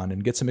Patreon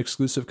and get some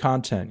exclusive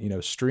content,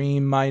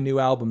 stream my new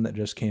album that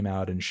just came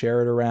out and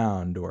share it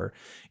around, or,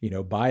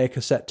 buy a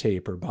cassette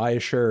tape, or buy a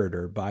shirt,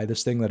 or buy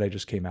this thing that I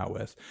just came out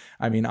with.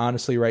 I mean,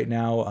 honestly, right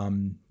now,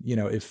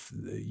 if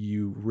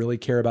you really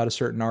care about a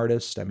certain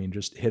artist, I mean,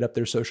 just hit up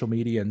their social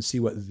media and see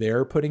what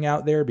they're putting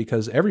out there,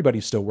 because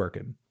everybody's still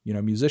working.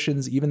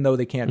 Musicians, even though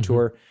they can't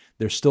tour,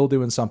 they're still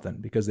doing something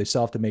because they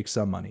still have to make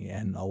some money.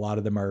 And a lot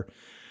of them are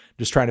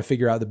just trying to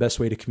figure out the best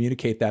way to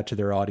communicate that to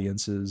their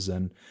audiences.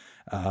 And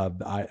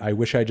I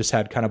wish I just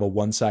had kind of a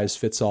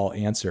one-size-fits-all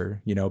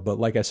answer, but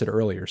like I said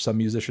earlier, some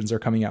musicians are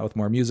coming out with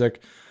more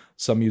music.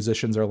 Some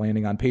musicians are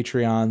landing on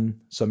Patreon.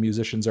 Some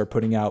musicians are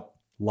putting out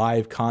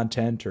live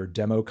content or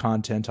demo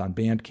content on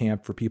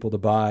Bandcamp for people to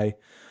buy.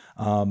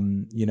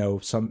 Some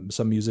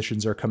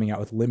musicians are coming out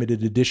with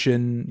limited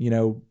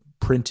edition,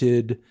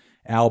 printed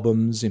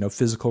albums,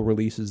 physical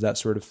releases, that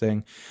sort of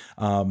thing.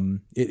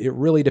 It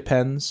really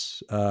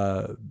depends.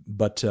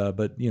 But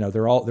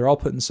they're all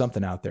putting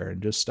something out there,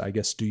 and just, I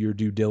guess, do your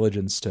due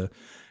diligence to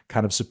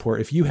kind of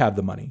support, if you have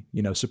the money,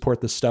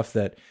 support the stuff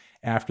that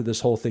after this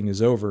whole thing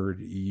is over,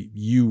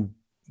 you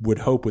would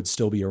hope would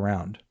still be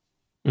around.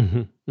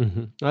 Mm-hmm,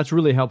 mm-hmm. That's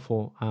really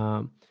helpful.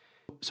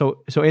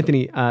 So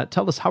Anthony,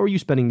 tell us, how are you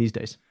spending these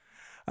days?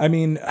 I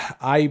mean,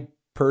 I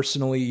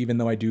personally, even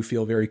though I do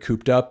feel very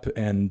cooped up,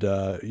 and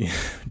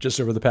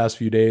just over the past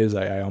few days,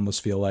 I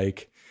almost feel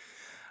like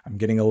I'm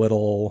getting a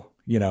little,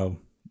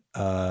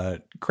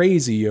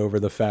 crazy over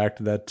the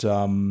fact that,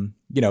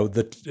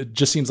 that it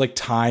just seems like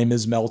time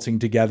is melting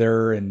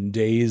together and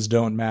days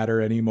don't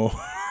matter anymore.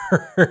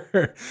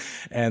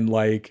 And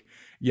like,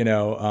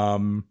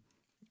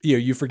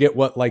 you forget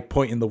what like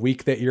point in the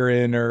week that you're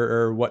in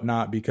or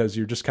whatnot, because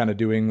you're just kind of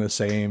doing the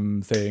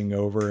same thing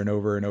over and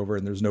over and over,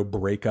 and there's no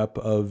breakup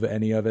of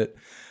any of it.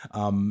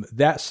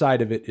 That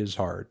side of it is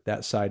hard.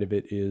 That side of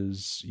it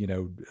is,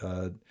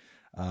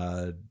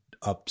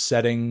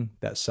 upsetting.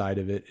 That side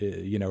of it,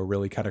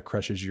 really kind of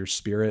crushes your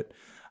spirit.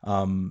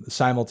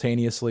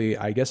 Simultaneously,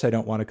 I guess I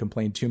don't want to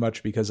complain too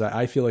much, because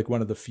I feel like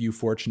one of the few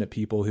fortunate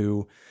people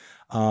who,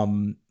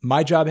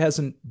 my job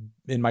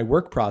in my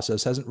work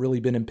process hasn't really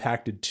been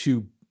impacted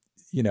too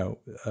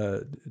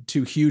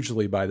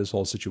hugely by this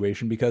whole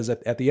situation, because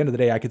at the end of the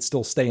day, I could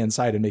still stay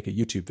inside and make a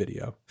YouTube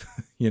video.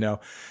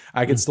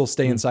 I could still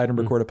stay inside and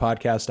record a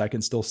podcast. I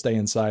can still stay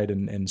inside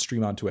and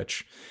stream on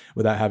Twitch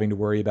without having to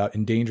worry about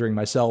endangering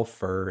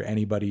myself or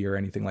anybody or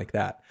anything like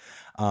that.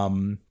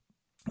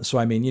 So,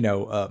 I mean,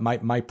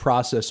 my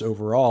process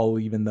overall,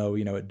 even though,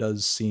 it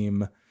does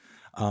seem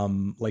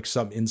like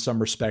in some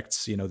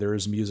respects, there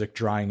is music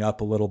drying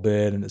up a little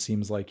bit, and it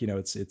seems like,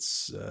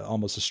 it's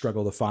almost a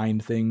struggle to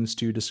find things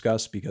to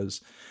discuss,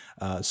 because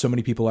so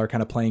many people are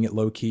kind of playing it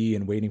low key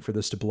and waiting for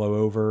this to blow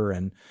over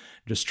and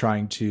just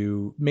trying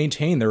to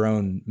maintain their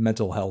own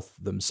mental health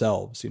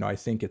themselves. I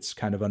think it's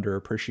kind of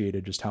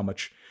underappreciated just how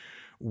much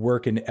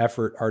work and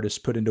effort artists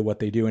put into what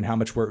they do, and how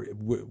much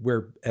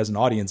we're as an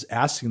audience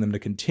asking them to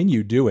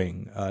continue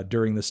doing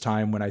during this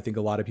time when I think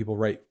a lot of people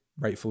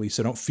rightfully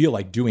so don't feel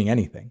like doing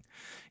anything.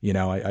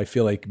 I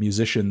feel like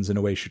musicians in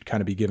a way should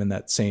kind of be given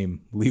that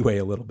same leeway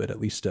a little bit, at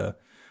least a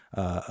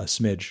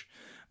smidge.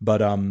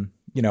 But,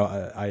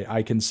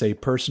 I can say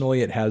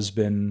personally, it has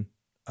been,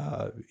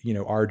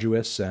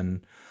 arduous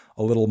and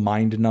a little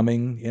mind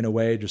numbing in a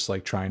way, just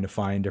like trying to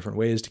find different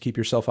ways to keep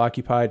yourself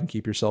occupied and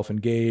keep yourself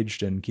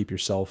engaged and keep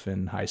yourself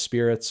in high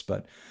spirits.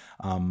 But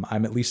I'm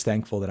at least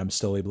thankful that I'm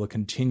still able to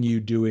continue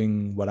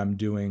doing what I'm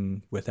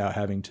doing without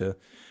having to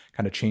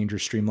kind of change or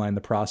streamline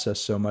the process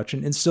so much,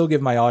 and still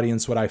give my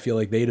audience what I feel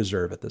like they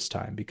deserve at this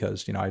time.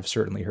 Because, you know, I've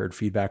certainly heard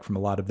feedback from a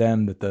lot of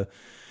them that the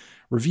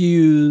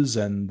reviews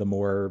and the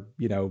more,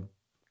 you know,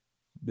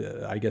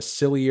 I guess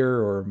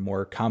sillier or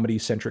more comedy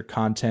centric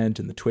content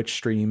and the Twitch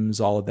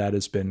streams, all of that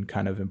has been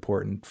kind of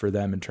important for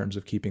them in terms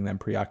of keeping them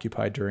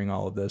preoccupied during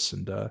all of this.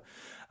 And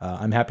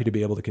I'm happy to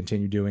be able to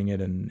continue doing it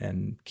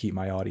and keep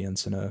my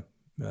audience in a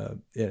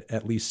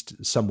at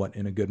least somewhat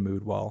in a good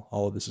mood while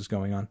all of this is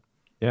going on.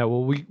 Yeah,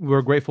 well,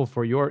 we're grateful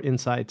for your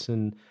insights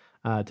and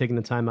taking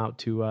the time out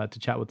to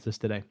chat with us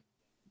today.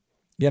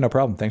 Yeah, no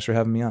problem. Thanks for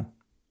having me on.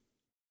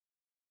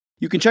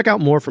 You can check out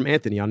more from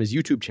Anthony on his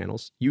YouTube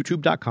channels,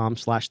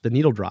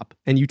 youtube.com/theneedledrop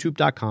and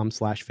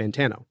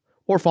youtube.com/Fantano,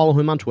 or follow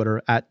him on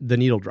Twitter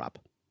 @theneedledrop.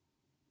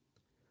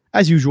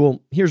 As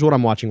usual, here's what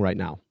I'm watching right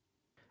now.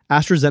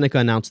 AstraZeneca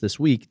announced this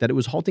week that it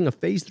was halting a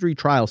phase 3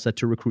 trial set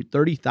to recruit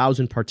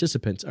 30,000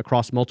 participants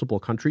across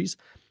multiple countries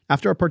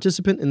after a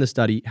participant in the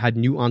study had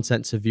new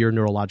onset severe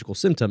neurological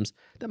symptoms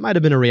that might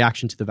have been a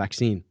reaction to the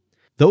vaccine.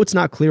 Though it's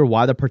not clear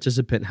why the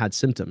participant had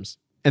symptoms,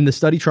 and the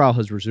study trial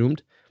has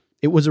resumed,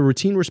 it was a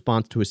routine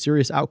response to a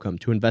serious outcome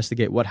to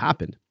investigate what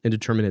happened and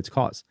determine its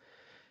cause.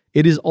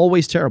 It is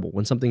always terrible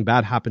when something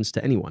bad happens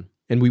to anyone,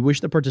 and we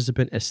wish the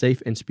participant a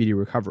safe and speedy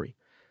recovery.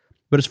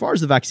 But as far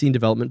as the vaccine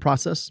development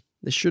process,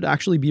 this should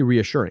actually be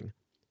reassuring.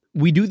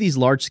 We do these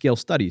large-scale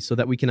studies so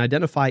that we can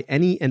identify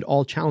any and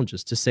all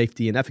challenges to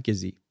safety and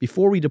efficacy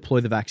before we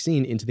deploy the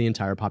vaccine into the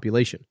entire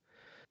population.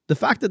 The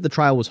fact that the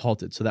trial was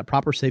halted so that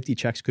proper safety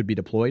checks could be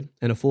deployed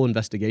and a full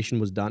investigation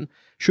was done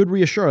should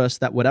reassure us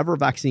that whatever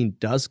vaccine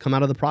does come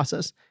out of the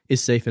process is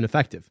safe and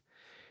effective.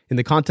 In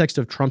the context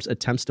of Trump's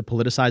attempts to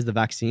politicize the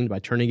vaccine by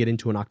turning it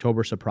into an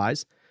October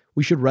surprise,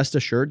 we should rest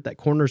assured that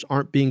corners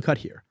aren't being cut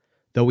here,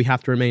 though we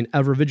have to remain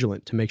ever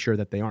vigilant to make sure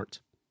that they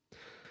aren't.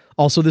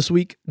 Also this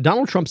week,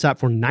 Donald Trump sat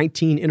for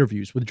 19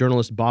 interviews with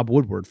journalist Bob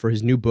Woodward for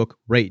his new book,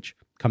 Rage,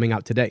 coming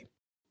out today.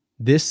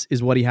 This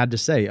is what he had to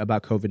say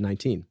about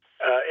COVID-19.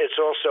 It's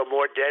also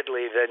more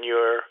deadly than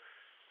your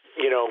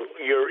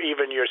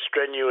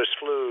strenuous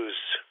flus.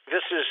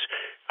 This is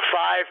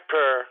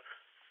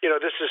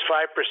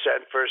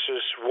 5%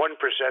 versus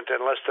 1%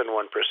 and less than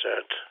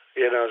 1%,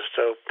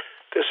 so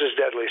this is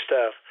deadly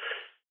stuff.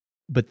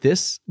 But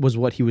this was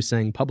what he was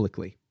saying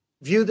publicly.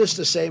 View this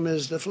the same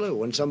as the flu.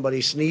 When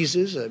somebody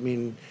sneezes,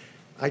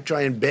 I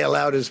try and bail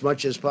out as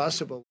much as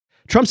possible.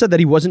 Trump said that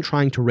he wasn't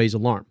trying to raise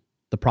alarm.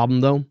 The problem,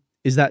 though,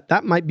 is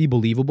that might be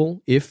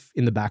believable if,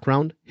 in the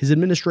background, his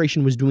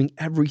administration was doing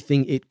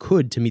everything it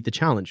could to meet the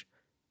challenge.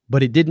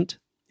 But it didn't.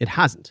 It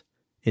hasn't.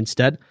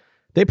 Instead,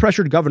 they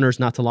pressured governors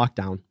not to lock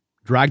down,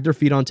 dragged their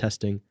feet on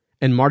testing,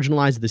 and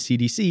marginalized the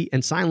CDC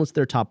and silenced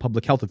their top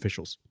public health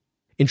officials.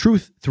 In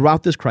truth,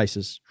 throughout this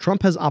crisis,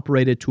 Trump has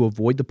operated to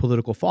avoid the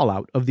political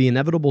fallout of the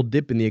inevitable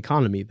dip in the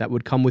economy that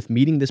would come with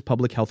meeting this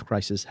public health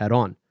crisis head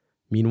on.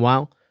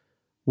 Meanwhile,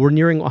 we're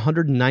nearing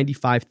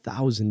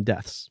 195,000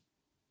 deaths.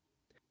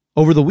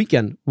 Over the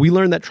weekend, we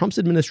learned that Trump's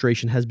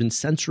administration has been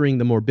censoring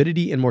the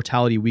Morbidity and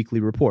Mortality Weekly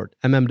Report,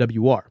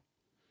 MMWR,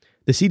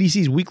 the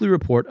CDC's weekly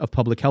report of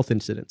public health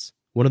incidents,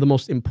 one of the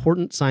most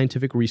important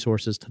scientific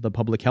resources to the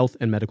public health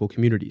and medical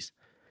communities.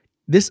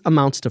 This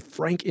amounts to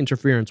frank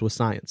interference with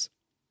science.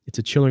 It's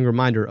a chilling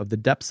reminder of the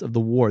depths of the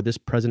war this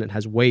president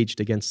has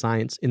waged against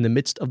science in the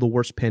midst of the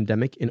worst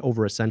pandemic in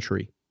over a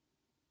century.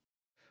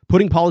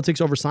 Putting politics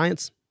over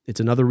science, it's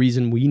another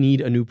reason we need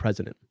a new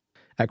president.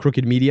 At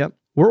Crooked Media,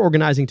 we're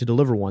organizing to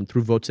deliver one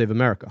through Vote Save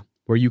America,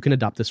 where you can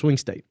adopt a swing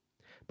state.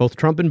 Both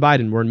Trump and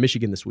Biden were in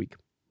Michigan this week.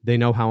 They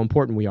know how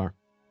important we are.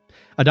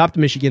 Adopt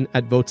Michigan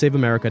at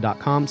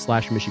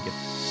votesaveamerica.com/Michigan.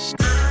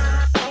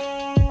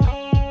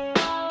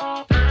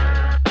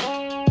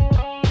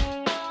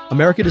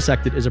 America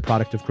Dissected is a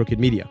product of Crooked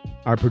Media.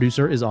 Our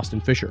producer is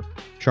Austin Fisher.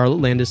 Charlotte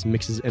Landis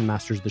mixes and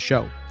masters the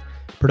show.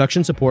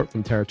 Production support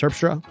from Tara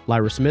Terpstra,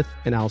 Lyra Smith,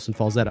 and Allison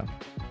Falzetta.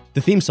 The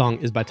theme song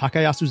is by Taka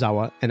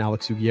Yasuzawa and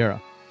Alex Sugiura.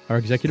 Our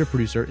executive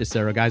producer is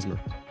Sarah Geismer.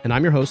 And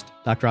I'm your host,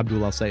 Dr.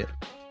 Abdul El-Sayed.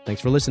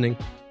 Thanks for listening.